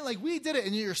what I'm saying? Like, we did it,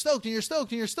 and you're stoked and you're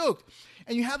stoked and you're stoked.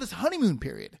 And you have this honeymoon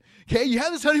period. Okay. You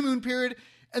have this honeymoon period.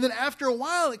 And then after a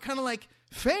while, it kind of like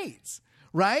fades,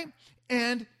 right?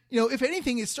 And, if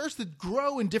anything, it starts to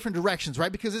grow in different directions,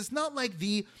 right? Because it's not like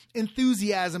the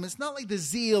enthusiasm. It's not like the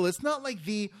zeal. It's not like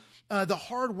the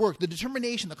hard work, the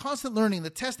determination, the constant learning, the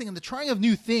testing, and the trying of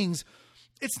new things.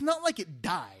 It's not like it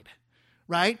died,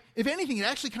 right? If anything, it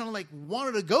actually kind of like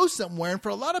wanted to go somewhere. And for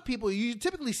a lot of people, you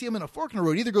typically see them in a fork in the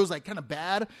road. It either goes like kind of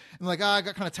bad and like, I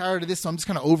got kind of tired of this, so I'm just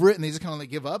kind of over it. And they just kind of like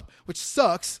give up, which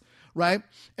sucks, right?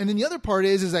 And then the other part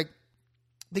is like,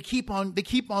 they keep on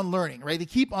learning, right? They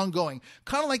keep on going.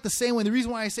 Kind of like the same way. The reason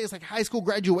why I say it's like high school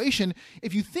graduation,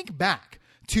 if you think back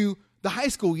to the high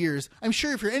school years, I'm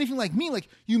sure if you're anything like me, like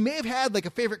you may have had like a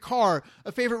favorite car,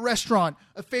 a favorite restaurant,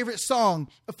 a favorite song,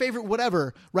 a favorite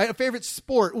whatever, right? A favorite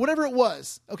sport, whatever it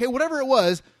was. Okay. Whatever it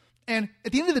was. And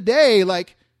at the end of the day,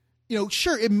 like,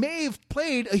 sure, it may have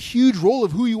played a huge role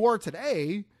of who you are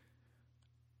today.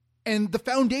 And the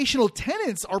foundational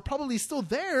tenets are probably still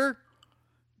there,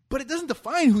 but it doesn't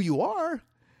define who you are.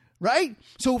 Right?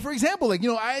 So for example, like,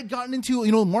 I had gotten into,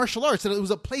 martial arts, and it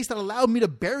was a place that allowed me to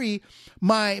bury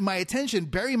my attention,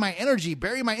 bury my energy,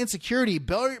 bury my insecurity,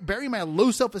 bury my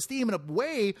low self-esteem in a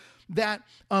way that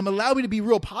allowed me to be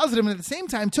real positive, and at the same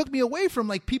time took me away from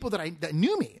like people that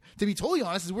knew me, to be totally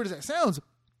honest, as weird as that sounds.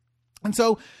 And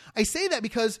so I say that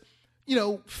because,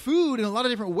 food in a lot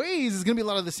of different ways is going to be a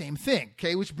lot of the same thing.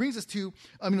 Okay. Which brings us to,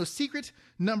 secret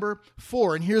number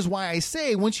 4. And here's why I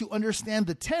say, once you understand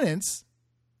the tenets,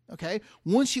 okay,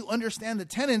 once you understand the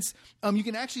tenets, you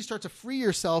can actually start to free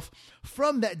yourself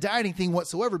from that dieting thing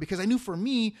whatsoever. Because I knew for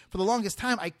me, for the longest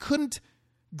time, I couldn't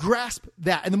grasp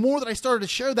that. And the more that I started to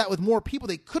share that with more people,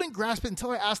 they couldn't grasp it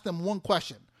until I asked them one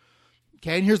question.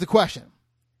 Okay, and here's the question.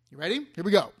 You ready? Here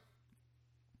we go.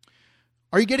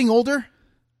 Are you getting older?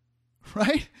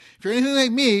 Right? If you're anything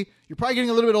like me, you're probably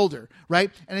getting a little bit older,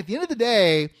 right? And at the end of the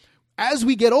day, as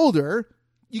we get older,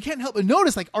 you can't help but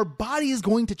notice like our body is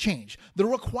going to change. The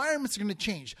requirements are going to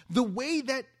change. The way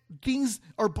that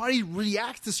our body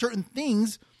reacts to certain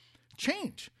things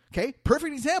change. Okay.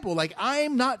 Perfect example. Like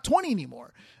I'm not 20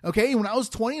 anymore. Okay. When I was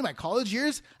 20 in my college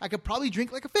years, I could probably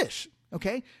drink like a fish.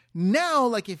 Okay. Now,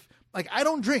 like I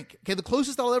don't drink. Okay. The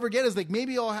closest I'll ever get is like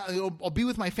maybe I'll be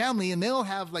with my family and they'll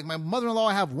have like my mother-in-law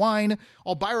will have wine.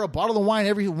 I'll buy her a bottle of wine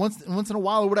every once in a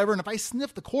while or whatever. And if I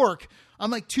sniff the cork, I'm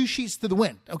like 2 sheets to the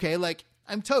wind. Okay. Like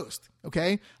I'm toast.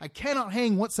 Okay. I cannot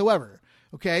hang whatsoever.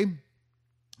 Okay.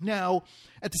 Now,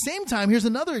 at the same time, here's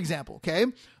another example. Okay.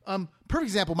 Perfect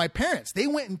example. My parents, they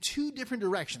went in 2 different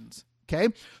directions.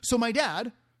 Okay. So my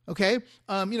dad, okay,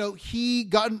 he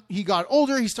got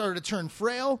older. He started to turn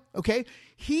frail. Okay.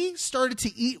 He started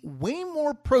to eat way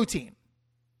more protein.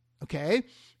 Okay.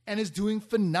 And is doing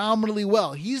phenomenally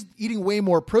well. He's eating way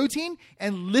more protein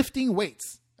and lifting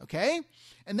weights. Okay.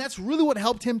 And that's really what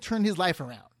helped him turn his life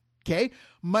around. Okay.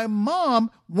 My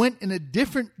mom went in a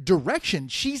different direction.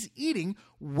 She's eating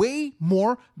way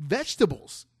more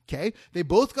vegetables. Okay. They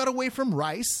both got away from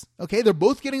rice. Okay. They're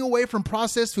both getting away from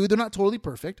processed food. They're not totally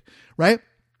perfect. Right.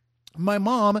 My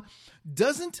mom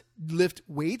doesn't lift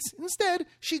weights. Instead,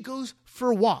 she goes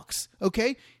for walks.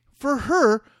 Okay. For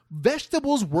her,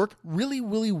 vegetables work really,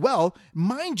 really well.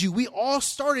 Mind you, we all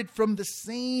started from the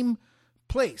same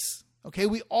place. Okay,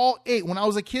 we all ate. When I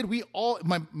was a kid,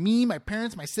 my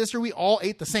parents, my sister, we all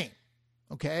ate the same.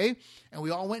 Okay, and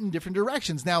we all went in different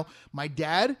directions. Now, my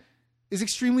dad is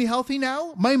extremely healthy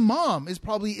now. My mom is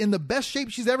probably in the best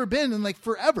shape she's ever been in like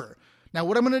forever. Now,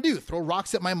 what I'm going to do, throw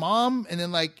rocks at my mom and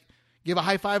then like give a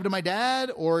high five to my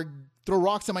dad, or throw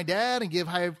rocks at my dad and give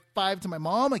high five to my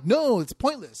mom? Like, no, it's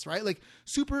pointless, right? Like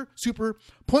super, super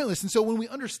pointless. And so when we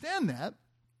understand that,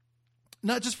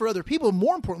 not just for other people,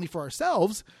 more importantly for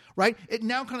ourselves, right? It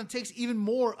now kind of takes even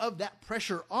more of that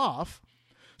pressure off.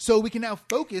 So we can now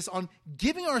focus on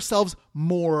giving ourselves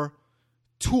more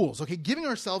tools, okay? Giving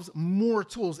ourselves more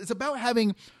tools. It's about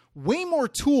having way more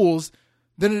tools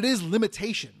than it is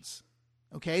limitations,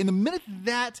 okay? And the minute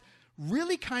that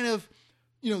really kind of,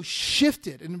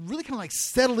 shifted and really kind of like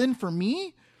settled in for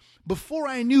me, before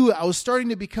I knew it, I was starting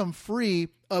to become free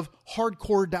of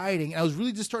hardcore dieting. I was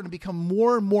really just starting to become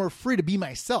more and more free to be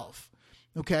myself.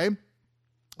 Okay.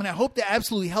 And I hope that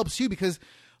absolutely helps you, because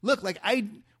look, like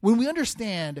when we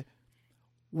understand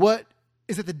what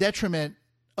is at the detriment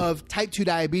of type 2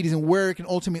 diabetes and where it can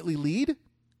ultimately lead.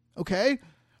 Okay.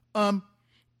 I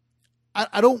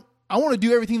want to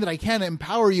do everything that I can to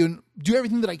empower you and do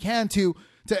everything that I can to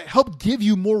help give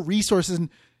you more resources and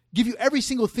give you every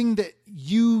single thing that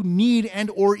you need and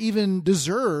or even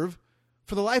deserve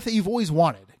for the life that you've always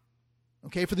wanted.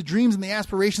 Okay. For the dreams and the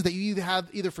aspirations that you either have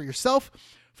either for yourself,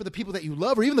 for the people that you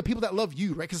love, or even the people that love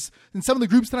you, right? Because in some of the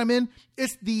groups that I'm in,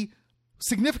 it's the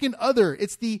significant other,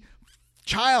 it's the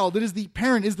child, it is the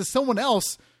parent, is the someone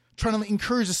else trying to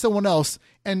encourage someone else.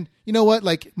 And you know what?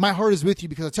 Like, my heart is with you,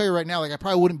 because I'll tell you right now, like, I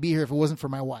probably wouldn't be here if it wasn't for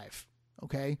my wife.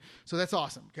 Okay. So that's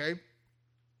awesome. Okay.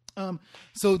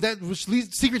 So that which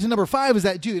leads secret to number 5 is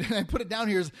that, dude, and I put it down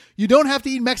here, is you don't have to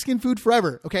eat Mexican food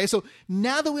forever. Okay. So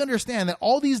now that we understand that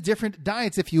all these different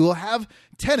diets, if you will, have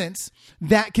tenets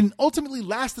that can ultimately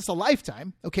last us a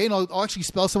lifetime. Okay. And I'll actually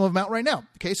spell some of them out right now.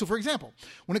 Okay. So for example,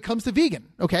 when it comes to vegan,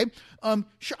 okay.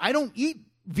 Sure. I don't eat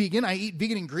vegan. I eat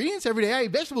vegan ingredients every day. I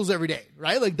eat vegetables every day,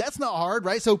 right? Like, that's not hard,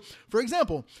 right? So for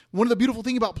example, one of the beautiful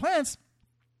things about plants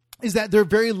is that they're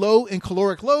very low in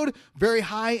caloric load, very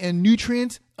high in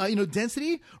nutrient,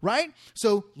 density, right?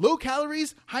 So low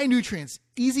calories, high nutrients,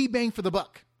 easy bang for the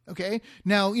buck. Okay.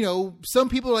 Now, some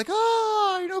people are like,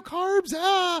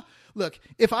 carbs. Look,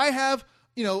 if I have,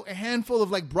 a handful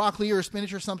of like broccoli or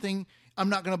spinach or something, I'm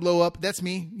not going to blow up. That's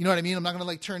me. You know what I mean? I'm not going to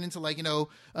like turn into like,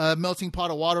 a melting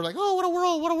pot of water. Like, oh, what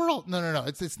a world. No.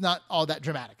 It's not all that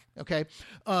dramatic. Okay.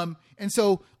 And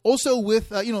so also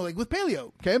with, like with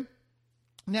paleo. Okay.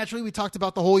 Naturally, we talked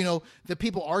about the whole, the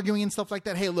people arguing and stuff like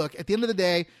that. Hey, look, at the end of the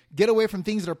day, get away from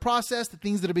things that are processed, the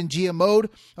things that have been GMO'd.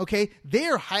 Okay. They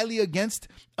are highly against,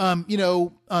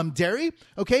 dairy.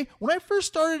 Okay. When I first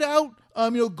started out,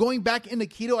 going back into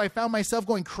keto, I found myself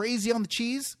going crazy on the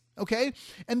cheese. Okay.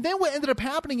 And then what ended up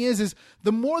happening is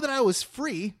the more that I was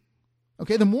free,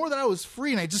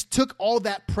 and I just took all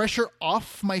that pressure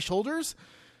off my shoulders.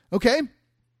 Okay.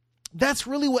 That's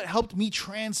really what helped me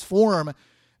transform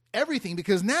everything,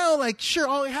 because now, like, sure,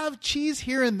 I'll have cheese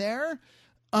here and there,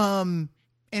 and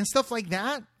stuff like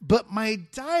that, but my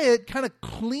diet kind of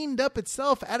cleaned up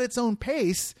itself at its own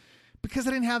pace because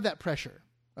I didn't have that pressure.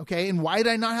 Okay. And why did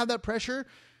I not have that pressure?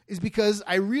 Is because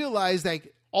I realized,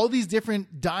 like, all these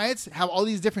different diets have all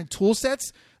these different tool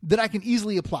sets that I can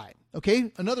easily apply.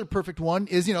 Okay. Another perfect one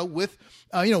is, with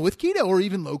keto or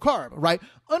even low carb, right?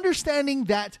 Understanding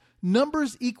that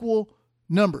numbers equal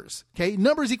numbers. Okay.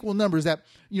 Numbers equal numbers. That,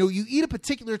 you eat a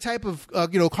particular type of,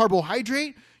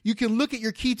 carbohydrate, you can look at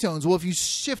your ketones. Well, if you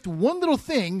shift one little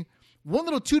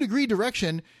 2-degree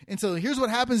direction, and so here's what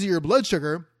happens to your blood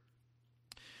sugar.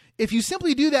 If you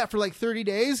simply do that for like 30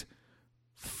 days,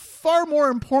 far more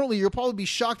importantly, you'll probably be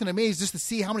shocked and amazed just to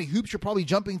see how many hoops you're probably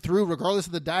jumping through, regardless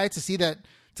of the diet,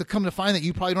 to come to find that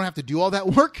you probably don't have to do all that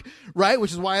work, right?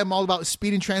 Which is why I'm all about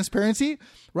speed and transparency,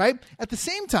 right? At the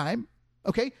same time,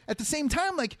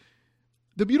 like,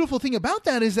 the beautiful thing about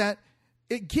that is that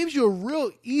it gives you a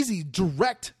real easy,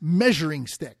 direct measuring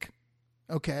stick.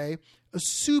 Okay. A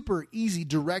super easy,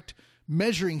 direct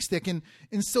measuring stick. And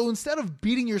so instead of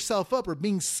beating yourself up or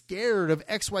being scared of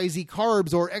XYZ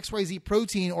carbs or XYZ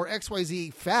protein or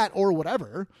XYZ fat or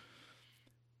whatever,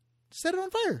 set it on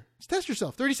fire. Just test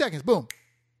yourself. 30 seconds. Boom.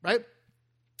 Right.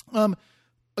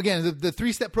 Again, the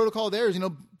 3-step protocol there is,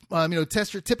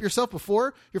 tip yourself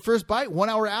before your first bite, 1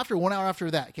 hour after, 1 hour after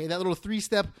that. Okay. That little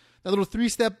three-step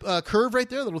curve right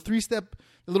there, the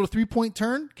little 3-point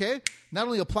turn. Okay. Not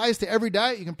only applies to every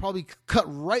diet, you can probably cut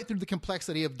right through the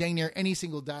complexity of dang near any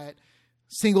single diet,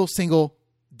 single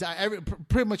diet,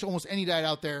 pretty much almost any diet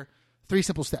out there. 3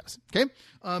 simple steps. Okay.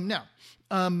 Now,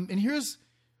 and here's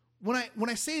when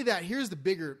I say that, here's the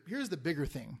bigger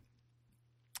thing.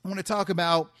 I want to talk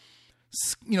about,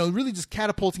 really just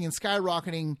catapulting and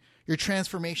skyrocketing your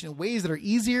transformation in ways that are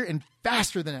easier and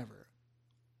faster than ever.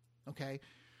 Okay.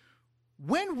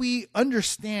 When we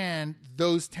understand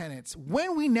those tenets,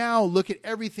 when we now look at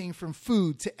everything from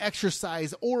food to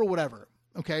exercise or whatever,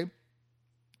 okay,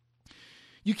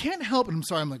 you can't help, and I'm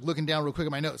sorry, I'm like looking down real quick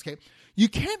at my notes. Okay. You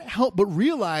can't help but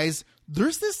realize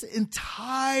there's this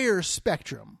entire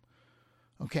spectrum.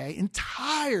 Okay.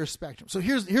 Entire spectrum. So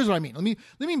here's what I mean. Let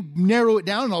me narrow it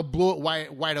down and I'll blow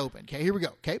it wide open. Okay. Here we go.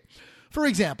 Okay. For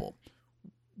example,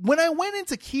 when I went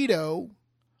into keto,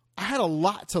 I had a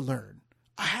lot to learn.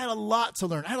 I had a lot to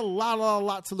learn. And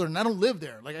I don't live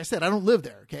there. Like I said, I don't live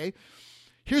there. Okay.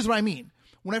 Here's what I mean.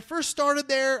 When I first started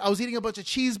there, I was eating a bunch of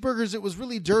cheeseburgers. It was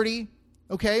really dirty.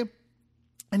 Okay.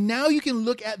 And now you can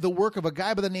look at the work of a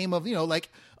guy by the name of,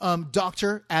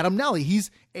 Dr. Adam Nally.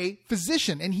 He's a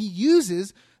physician, and he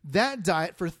uses that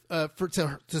diet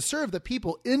to serve the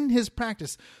people in his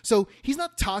practice. So he's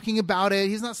not talking about it.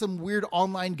 He's not some weird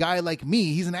online guy like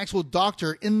me. He's an actual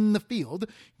doctor in the field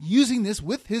using this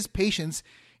with his patients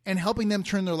and helping them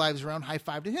turn their lives around. High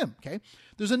five to him. Okay.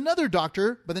 There's another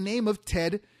doctor by the name of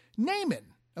Ted Naiman.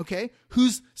 Okay. Who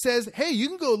says, hey, you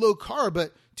can go low carb,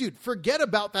 but dude, forget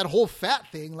about that whole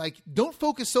fat thing. Like, don't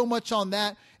focus so much on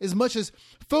that as much as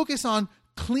focus on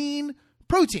clean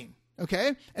protein.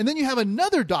 Okay. And then you have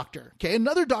another doctor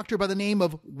by the name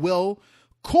of Will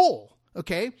Cole.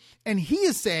 Okay. And he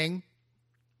is saying,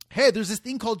 hey, there's this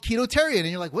thing called ketotarian. And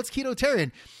you're like, what's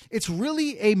ketotarian? It's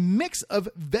really a mix of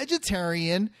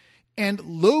vegetarian and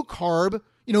low carb,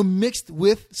 mixed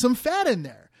with some fat in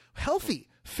there, healthy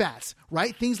fats,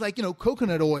 right? Things like,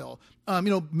 coconut oil,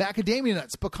 macadamia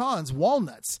nuts, pecans,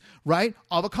 walnuts, right?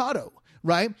 Avocado,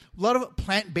 right? A lot of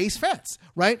plant-based fats,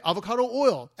 right? Avocado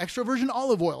oil, extra virgin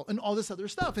olive oil, and all this other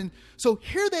stuff. And so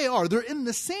here they are. They're in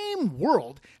the same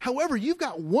world. However, you've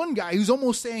got one guy who's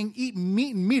almost saying eat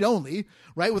meat and meat only,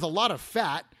 right? With a lot of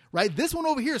fat, right? This one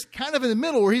over here is kind of in the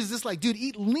middle where he's just like, dude,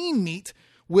 eat lean meat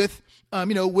with some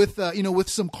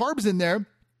carbs in there.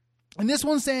 And this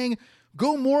one's saying,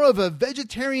 go more of a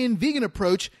vegetarian vegan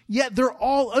approach, yet they're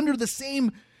all under the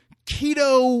same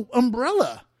keto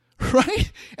umbrella,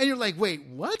 right? And you're like, wait,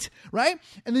 what? Right?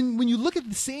 And then when you look at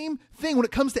the same thing when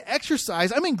it comes to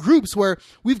exercise, I'm in groups where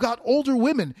we've got older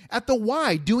women at the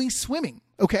Y doing swimming.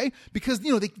 Okay. Because,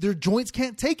 their joints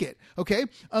can't take it. Okay.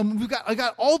 I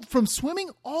got all from swimming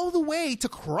all the way to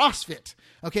CrossFit.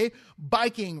 Okay.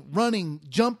 Biking, running,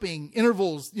 jumping,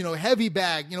 intervals, heavy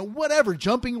bag, whatever,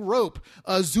 jumping rope,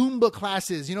 Zumba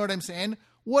classes, you know what I'm saying?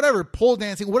 Whatever, pole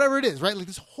dancing, whatever it is, right? Like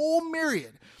this whole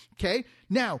myriad. Okay.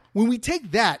 Now, when we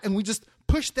take that and we just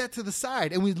push that to the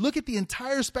side and we look at the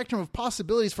entire spectrum of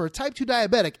possibilities for a type 2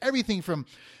 diabetic, everything from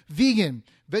vegan,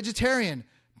 vegetarian,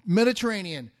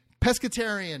 Mediterranean,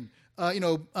 pescatarian,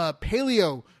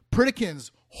 paleo,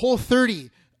 Pritikin's, Whole30,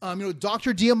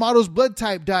 Dr. Diamato's blood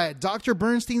type diet, Dr.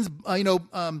 Bernstein's,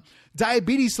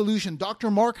 diabetes solution, Dr.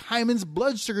 Mark Hyman's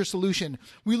blood sugar solution.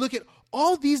 We look at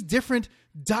all these different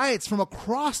diets from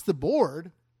across the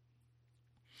board,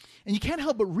 and you can't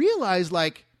help but realize,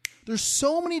 like, there's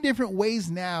so many different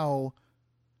ways now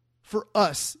for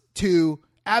us to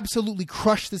absolutely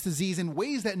crush this disease in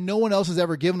ways that no one else has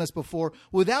ever given us before,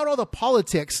 without all the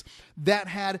politics that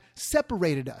had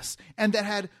separated us and that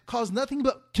had caused nothing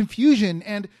but confusion.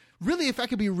 And really, if I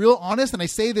could be real honest, and I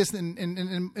say this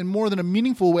in more than a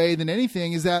meaningful way than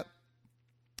anything, is that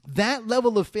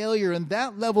level of failure and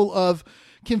that level of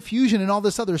confusion and all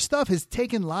this other stuff has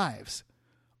taken lives,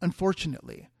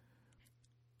 unfortunately.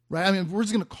 Right? I mean, we're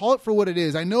just going to call it for what it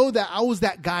is. I know that I was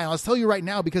that guy. I'll tell you right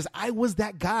now, because I was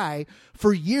that guy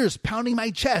for years, pounding my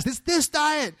chest. It's this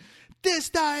diet,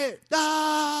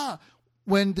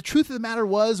 when the truth of the matter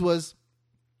was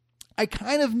I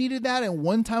kind of needed that at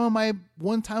one time of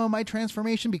my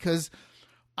transformation, because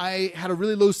I had a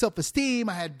really low self-esteem.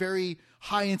 I had very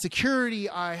high insecurity.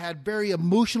 I had very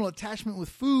emotional attachment with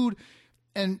food.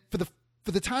 And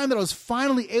for the time that I was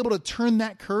finally able to turn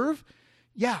that curve,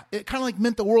 yeah, it kind of like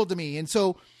meant the world to me. And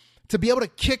so to be able to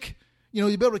kick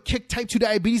type 2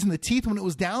 diabetes in the teeth when it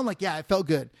was down, like, yeah, it felt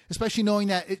good, especially knowing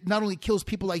that it not only kills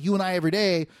people like you and I every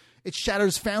day, it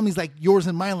shatters families like yours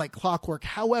and mine like clockwork.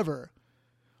 However,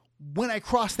 when I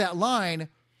crossed that line,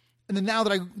 and then now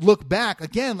that I look back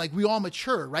again, like, we all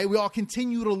mature, right? We all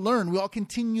continue to learn. We all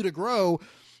continue to grow.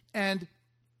 And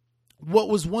what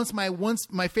was once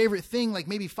my favorite thing, like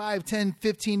maybe 5, 10,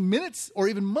 15 minutes or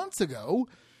even months ago,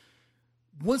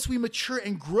 once we mature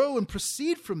and grow and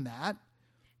proceed from that,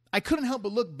 I couldn't help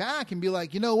but look back and be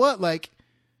like, you know what? Like,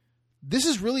 this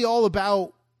is really all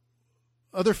about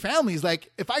other families.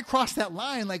 Like, if I cross that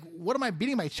line, like, what am I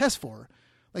beating my chest for?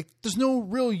 Like, there's no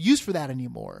real use for that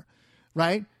anymore,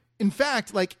 right? In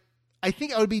fact, like, I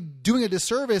think I would be doing a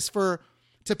disservice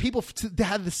to people to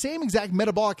have the same exact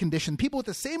metabolic condition, people with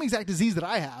the same exact disease that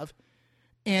I have,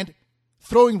 and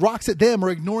throwing rocks at them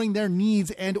or ignoring their needs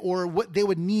and or what they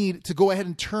would need to go ahead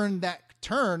and turn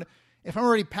if I'm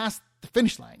already past the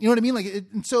finish line. You know what I mean? Like,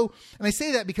 and I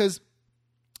say that because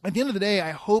at the end of the day,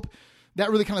 I hope that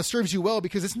really kind of serves you well,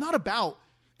 because it's not about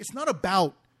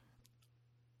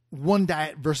one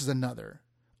diet versus another.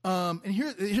 And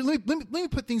here let me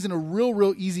put things in a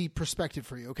real easy perspective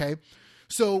for you. Okay.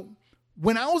 So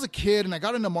when I was a kid and I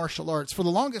got into martial arts, for the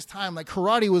longest time, like,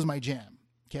 karate was my jam.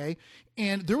 Okay.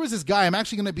 And there was this guy, I'm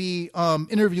actually going to be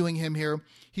interviewing him here.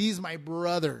 He's my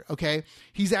brother. Okay.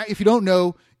 He's, if you don't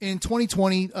know, in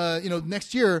 2020,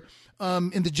 next year,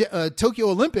 in the Tokyo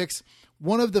Olympics,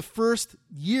 one of the first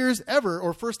years ever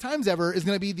or first times ever is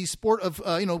going to be the sport of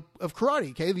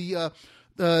karate. Okay.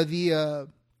 The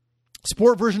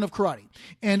sport version of karate.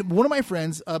 And one of my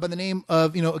friends by the name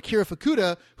of, Akira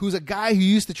Fukuda, who's a guy who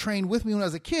used to train with me when I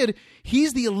was a kid,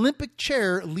 he's the Olympic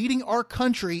chair leading our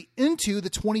country into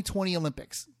the 2020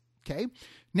 Olympics. Okay.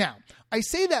 Now, I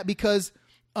say that because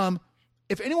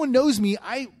if anyone knows me,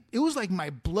 it was like my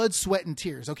blood, sweat, and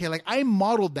tears. Okay. Like I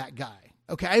modeled that guy.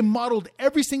 Okay. I modeled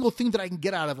every single thing that I can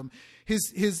get out of him.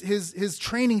 His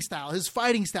training style, his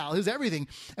fighting style, his everything.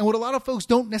 And what a lot of folks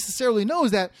don't necessarily know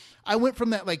is that I went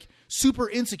from that like super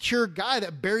insecure guy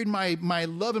that buried my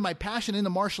love and my passion into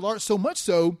martial arts so much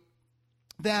so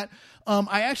that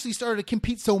I actually started to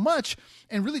compete so much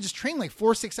and really just train like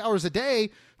 4-6 hours a day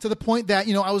to the point that,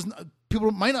 I was,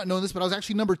 people might not know this, but I was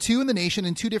actually number 2 in the nation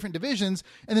in 2 different divisions,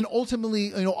 and then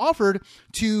ultimately, offered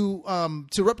to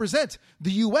represent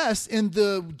the U.S. in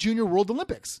the Junior World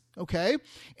Olympics. Okay.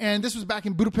 And this was back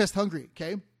in Budapest, Hungary.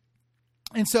 Okay.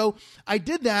 And so I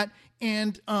did that.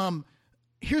 And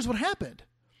here's what happened.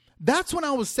 That's when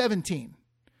I was 17.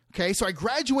 Okay, so I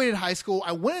graduated high school.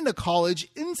 I went into college.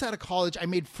 Inside of college, I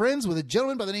made friends with a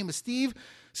gentleman by the name of Steve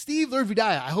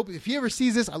Lervidaya. I hope if he ever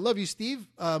sees this, I love you, Steve,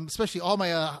 especially all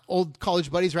my old college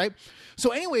buddies, right?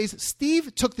 So anyways,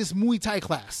 Steve took this Muay Thai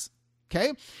class,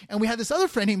 okay? And we had this other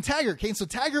friend named Taggart, okay? And so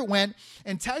Taggart went,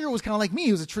 and Taggart was kind of like me.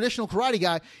 He was a traditional karate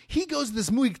guy. He goes to this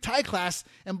Muay Thai class,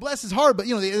 and bless his heart, but,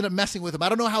 they ended up messing with him. I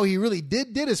don't know how he really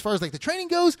did as far as, like, the training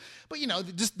goes, but,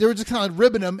 they were just kind of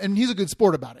ribbing him, and he's a good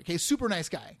sport about it, okay? Super nice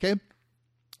guy, okay?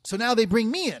 So now they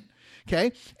bring me in,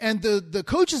 okay? And the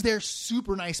coaches there,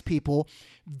 super nice people,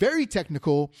 very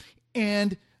technical,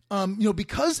 and,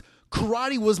 because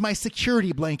karate was my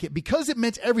security blanket, because it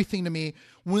meant everything to me.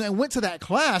 When I went to that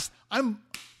class, I'm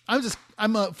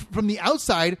from the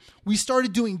outside. We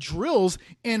started doing drills,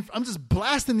 and I'm just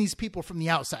blasting these people from the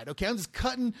outside. Okay, I'm just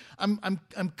cutting. I'm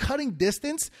cutting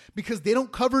distance because they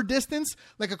don't cover distance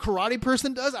like a karate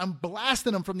person does. I'm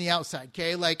blasting them from the outside.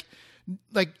 Okay, like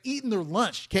eating their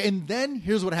lunch. Okay, and then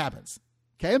here's what happens.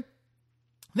 Okay,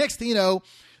 next thing you know,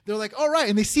 they're like, all right.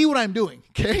 And they see what I'm doing.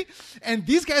 Okay. And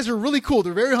these guys are really cool.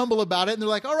 They're very humble about it. And they're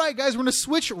like, all right, guys, we're going to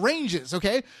switch ranges.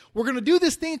 Okay. We're going to do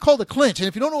this thing called a clinch. And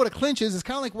if you don't know what a clinch is, it's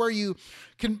kind of like where you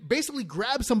can basically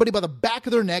grab somebody by the back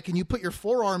of their neck and you put your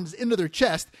forearms into their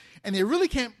chest and they really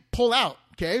can't pull out.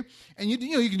 Okay. And you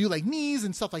can do like knees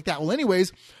and stuff like that. Well,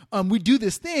 anyways, we do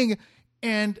this thing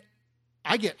and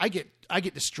I get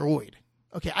destroyed.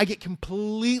 Okay. I get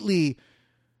completely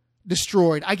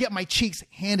destroyed. I get my cheeks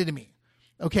handed to me.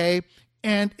 Okay.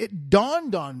 And it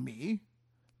dawned on me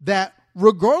that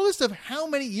regardless of how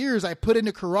many years I put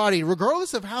into karate,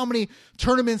 regardless of how many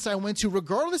tournaments I went to,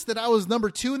 regardless that I was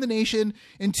number 2 in the nation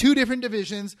in 2 different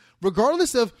divisions,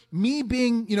 regardless of me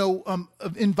being,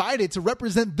 invited to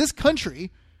represent this country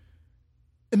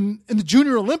in the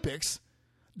Junior Olympics,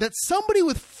 that somebody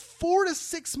with 4 to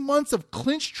 6 months of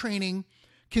clinch training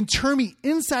can turn me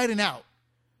inside and out.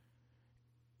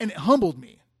 And it humbled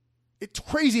me. It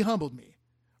crazy humbled me.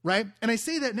 Right. And I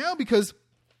say that now because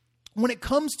when it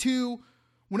comes to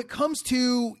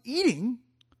eating,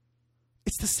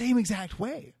 it's the same exact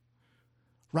way.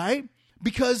 Right.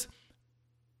 Because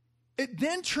it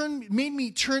then made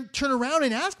me turn around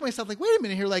and ask myself, like, wait a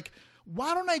minute here, like,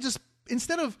 why don't I just,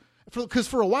 because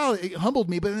for a while it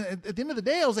humbled me, but at the end of the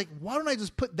day, I was like, why don't I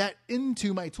just put that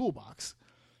into my toolbox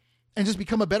and just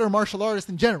become a better martial artist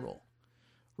in general?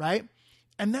 Right.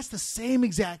 And that's the same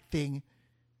exact thing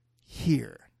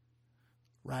here.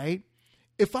 Right?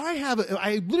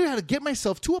 I literally had to get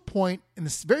myself to a point in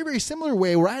this very, very similar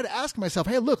way where I had to ask myself,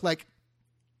 hey, look, like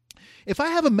if I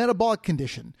have a metabolic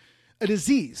condition, a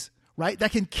disease, right,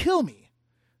 that can kill me,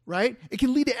 right? It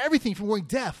can lead to everything from going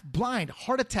deaf, blind,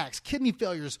 heart attacks, kidney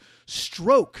failures,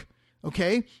 stroke,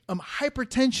 okay,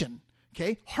 hypertension,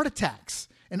 okay, heart attacks.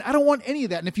 And I don't want any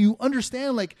of that. And if you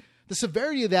understand like the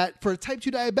severity of that for a type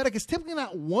 2 diabetic, it's typically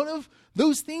not one of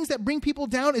those things that bring people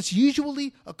down. It's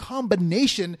usually a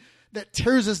combination that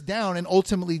tears us down and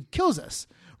ultimately kills us,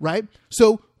 right?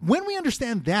 So when we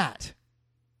understand that,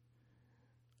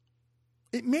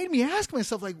 it made me ask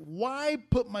myself, like, why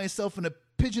put myself in a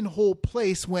pigeonhole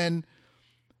place when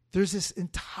there's this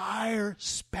entire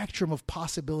spectrum of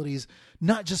possibilities,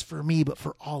 not just for me, but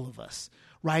for all of us,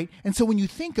 right? And so when you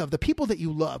think of the people that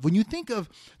you love, when you think of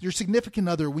your significant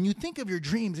other, when you think of your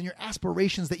dreams and your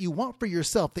aspirations that you want for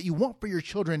yourself, that you want for your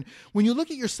children, when you look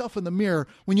at yourself in the mirror,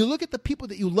 when you look at the people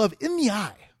that you love in the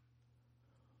eye,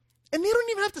 And they don't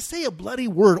even have to say a bloody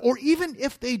word, or even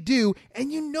if they do,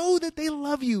 and you know that they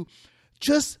love you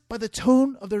just by the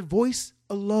tone of their voice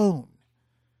alone.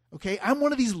 Okay, I'm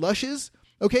one of these lushes.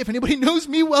 Okay, if anybody knows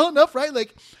me well enough, right?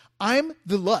 Like, I'm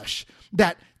the lush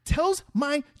that tells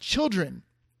my children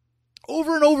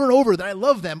over and over and over that I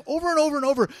love them, over and over and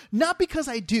over, not because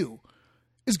I do.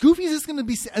 As goofy as this is going to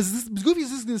be, as goofy as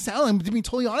this is going to sound, and to be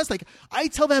totally honest, like, I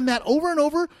tell them that over and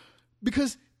over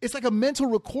because it's like a mental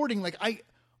recording. Like, I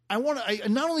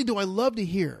not only do I love to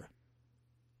hear,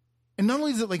 and not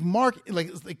only does it like mark,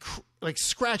 like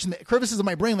scratch in the crevices of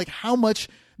my brain, like how much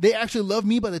they actually love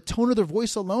me by the tone of their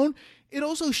voice alone, it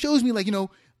also shows me, like, you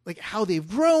know, like how they've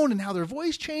grown and how their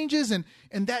voice changes, and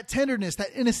that tenderness, that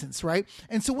innocence, right?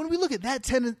 And so when we look at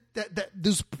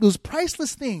those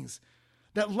priceless things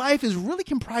that life is really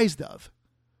comprised of,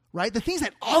 right? The things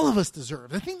that all of us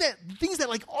deserve, the things that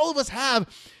like all of us have,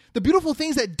 the beautiful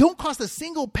things that don't cost a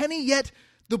single penny, yet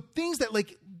the things that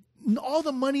like all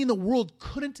the money in the world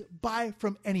couldn't buy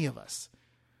from any of us,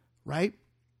 right?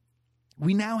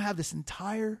 We now have this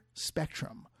entire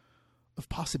spectrum of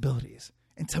possibilities.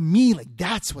 And to me, like,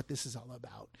 that's what this is all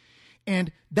about.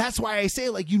 And that's why I say,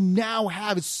 like, you now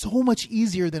have, it's so much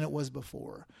easier than it was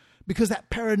before, because that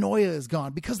paranoia is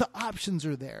gone, because the options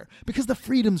are there, because the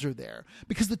freedoms are there,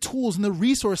 because the tools and the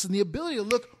resources and the ability to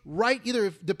look right,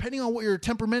 either depending on what your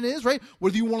temperament is, right?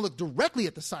 Whether you want to look directly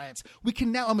at the science, we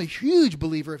can now, I'm a huge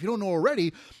believer, if you don't know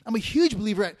already, I'm a huge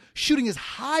believer at shooting as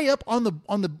high up on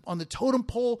the totem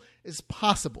pole as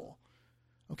possible.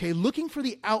 Okay, looking for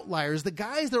the outliers, the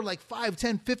guys that are like 5,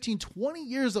 10, 15, 20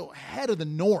 years ahead of the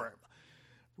norm,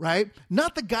 right?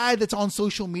 Not the guy that's on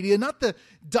social media, not the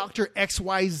Dr.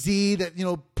 XYZ that, you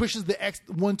know, pushes the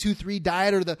X123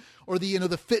 diet, or the you know,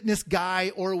 the fitness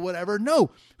guy or whatever.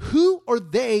 No, who are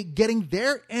they getting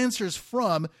their answers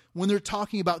from when they're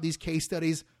talking about these case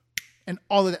studies? And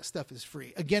all of that stuff is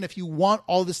free. Again, if you want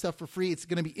all this stuff for free, it's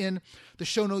going to be in the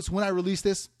show notes when I release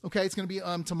this. Okay, it's going to be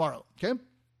tomorrow. Okay.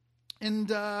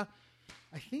 And I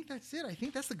think that's it. I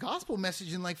think that's the gospel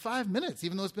message in like 5 minutes,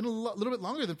 even though it's been a little bit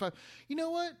longer than 5. You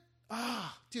know what?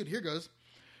 Dude, here goes.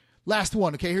 Last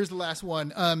one. Okay, here's the last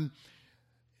one.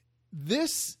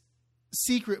 This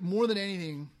secret, more than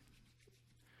anything,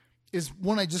 is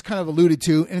one I just kind of alluded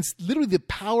to. And it's literally the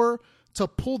power to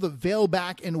pull the veil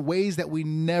back in ways that we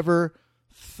never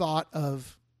thought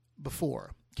of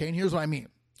before. Okay, and here's what I mean.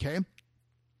 Okay.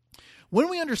 When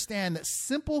we understand that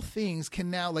simple things can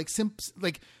now, like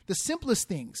the simplest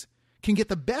things can get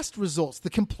the best results. The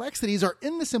complexities are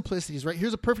in the simplicities, right?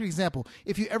 Here's a perfect example.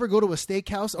 If you ever go to a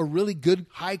steakhouse, a really good,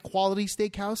 high quality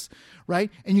steakhouse,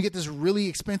 right? And you get this really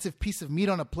expensive piece of meat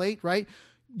on a plate, right?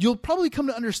 You'll probably come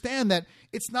to understand that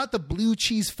it's not the blue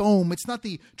cheese foam. It's not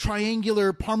the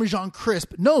triangular Parmesan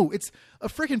crisp. No, it's a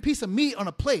freaking piece of meat on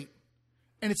a plate.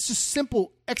 And it's just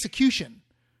simple execution,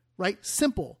 right?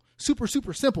 Simple. Super,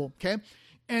 super simple, okay?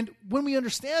 And when we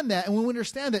understand that, and when we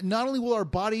understand that not only will our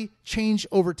body change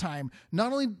over time,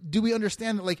 not only do we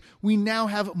understand that, like, we now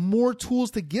have more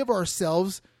tools to give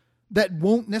ourselves that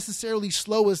won't necessarily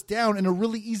slow us down, in a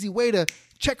really easy way to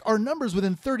check our numbers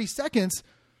within 30 seconds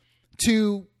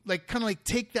to, like, kind of like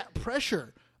take that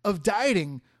pressure of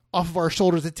dieting off of our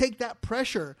shoulders, to take that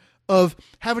pressure of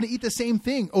having to eat the same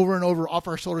thing over and over off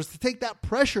our shoulders, to take that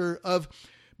pressure of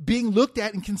being looked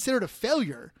at and considered a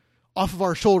failure off of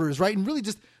our shoulders, right? And really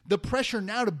just the pressure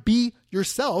now to be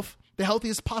yourself, the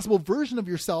healthiest possible version of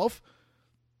yourself.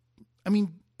 I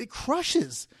mean, it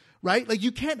crushes, right? Like,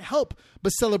 you can't help but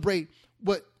celebrate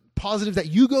what positives that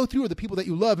you go through or the people that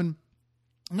you love. And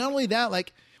not only that,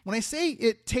 like, when I say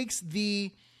it takes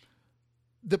the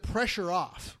pressure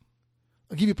off,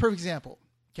 I'll give you a perfect example.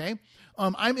 Okay.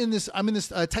 I'm in this type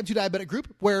 2 diabetic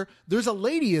group where there's a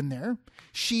lady in there.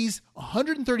 She's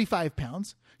 135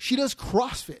 pounds. She does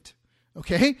CrossFit.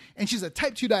 Okay. And she's a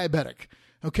type 2 diabetic.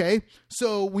 Okay.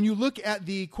 So when you look at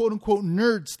the quote unquote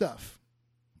nerd stuff,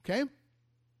 okay.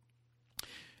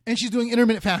 And she's doing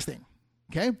intermittent fasting.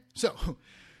 Okay.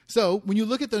 So when you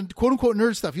look at the quote unquote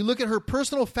nerd stuff, you look at her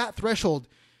personal fat threshold,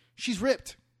 she's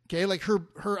ripped. Okay. Like her,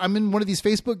 I'm in one of these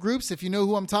Facebook groups. If you know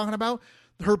who I'm talking about,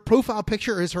 her profile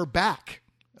picture is her back.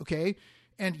 Okay.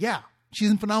 And yeah, she's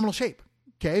in phenomenal shape.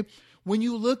 Okay. When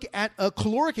you look at a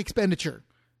caloric expenditure,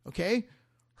 okay,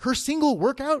 her single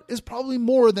workout is probably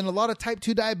more than a lot of type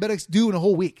 2 diabetics do in a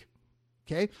whole week.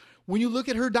 Okay. When you look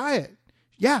at her diet,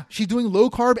 yeah, she's doing low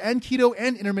carb and keto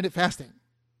and intermittent fasting.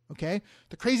 Okay.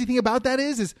 The crazy thing about that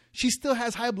is she still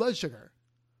has high blood sugar.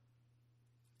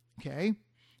 Okay.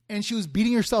 And she was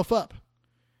beating herself up,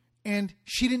 and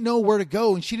she didn't know where to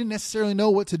go, and she didn't necessarily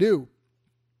know what to do.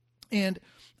 And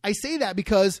I say that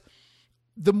because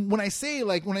when I say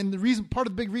like when the reason, part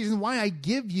of the big reason why I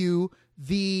give you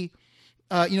the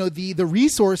the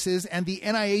resources and the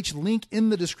NIH link in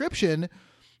the description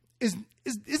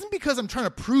isn't because I'm trying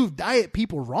to prove diet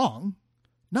people wrong.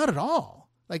 Not at all.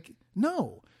 Like,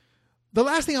 no. The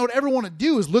last thing I would ever want to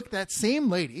do is look at that same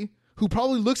lady who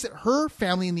probably looks at her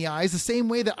family in the eyes the same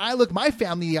way that I look my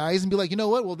family in the eyes and be like, you know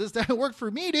what? Well, this diet worked for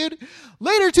me, dude.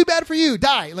 Later, too bad for you.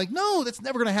 Die. Like, no, that's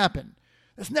never going to happen.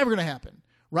 That's never going to happen.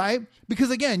 Right? Because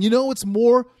again, you know what's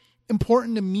more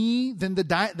important to me than the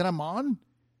diet that I'm on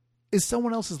is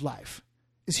someone else's life,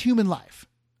 is human life.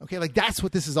 Okay? Like, that's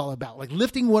what this is all about. Like,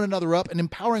 lifting one another up and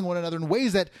empowering one another in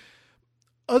ways that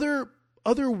other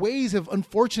ways have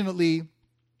unfortunately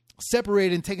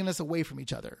separated and taken us away from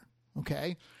each other.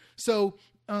 Okay? So,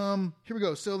 here we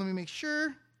go. So let me make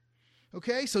sure.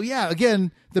 Okay. So yeah,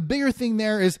 again, the bigger thing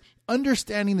there is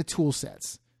understanding the tool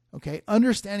sets. Okay.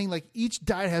 Understanding like each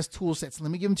diet has tool sets. Let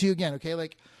me give them to you again. Okay.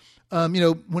 Like,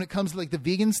 when it comes to like the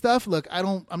vegan stuff, look,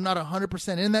 I'm not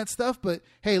 100% in that stuff, but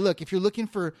hey, look, if you're looking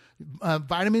for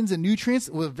vitamins and nutrients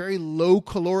with a very low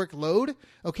caloric load,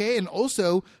 okay. And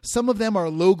also some of them are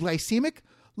low glycemic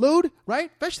load,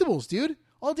 right? Vegetables, dude,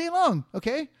 all day long.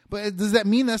 Okay. But does that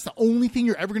mean that's the only thing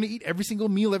you're ever going to eat every single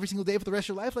meal, every single day for the rest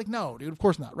of your life? Like, no, dude, of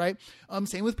course not. Right.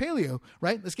 Same with paleo,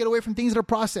 right? Let's get away from things that are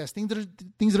processed, things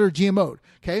that are GMO'd.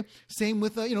 Okay. Same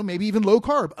with, maybe even low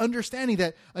carb, understanding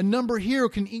that a number here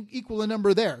can equal a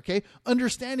number there. Okay.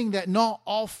 Understanding that not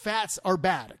all fats are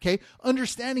bad. Okay.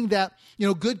 Understanding that,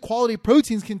 good quality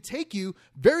proteins can take you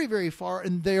very, very far,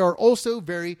 and they are also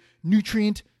very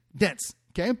nutrient dense.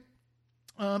 Okay.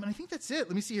 And I think that's it.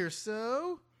 Let me see here.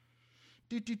 So,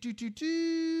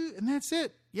 and that's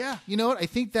it. Yeah. You know what? I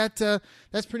think that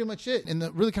that's pretty much it. And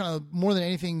really kind of more than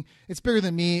anything, it's bigger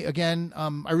than me. Again,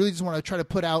 I really just want to try to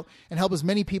put out and help as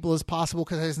many people as possible,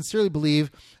 because I sincerely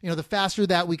believe, the faster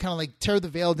that we kind of like tear the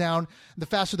veil down, the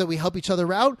faster that we help each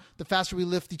other out, the faster we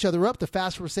lift each other up, the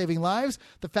faster we're saving lives,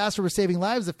 the faster we're saving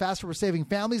lives, the faster we're saving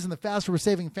families, and the faster we're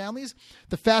saving families,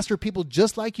 the faster people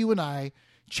just like you and I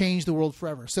change the world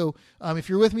forever. So if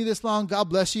you're with me this long, God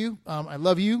bless you. I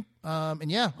love you.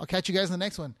 And yeah, I'll catch you guys in the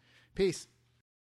next one. Peace.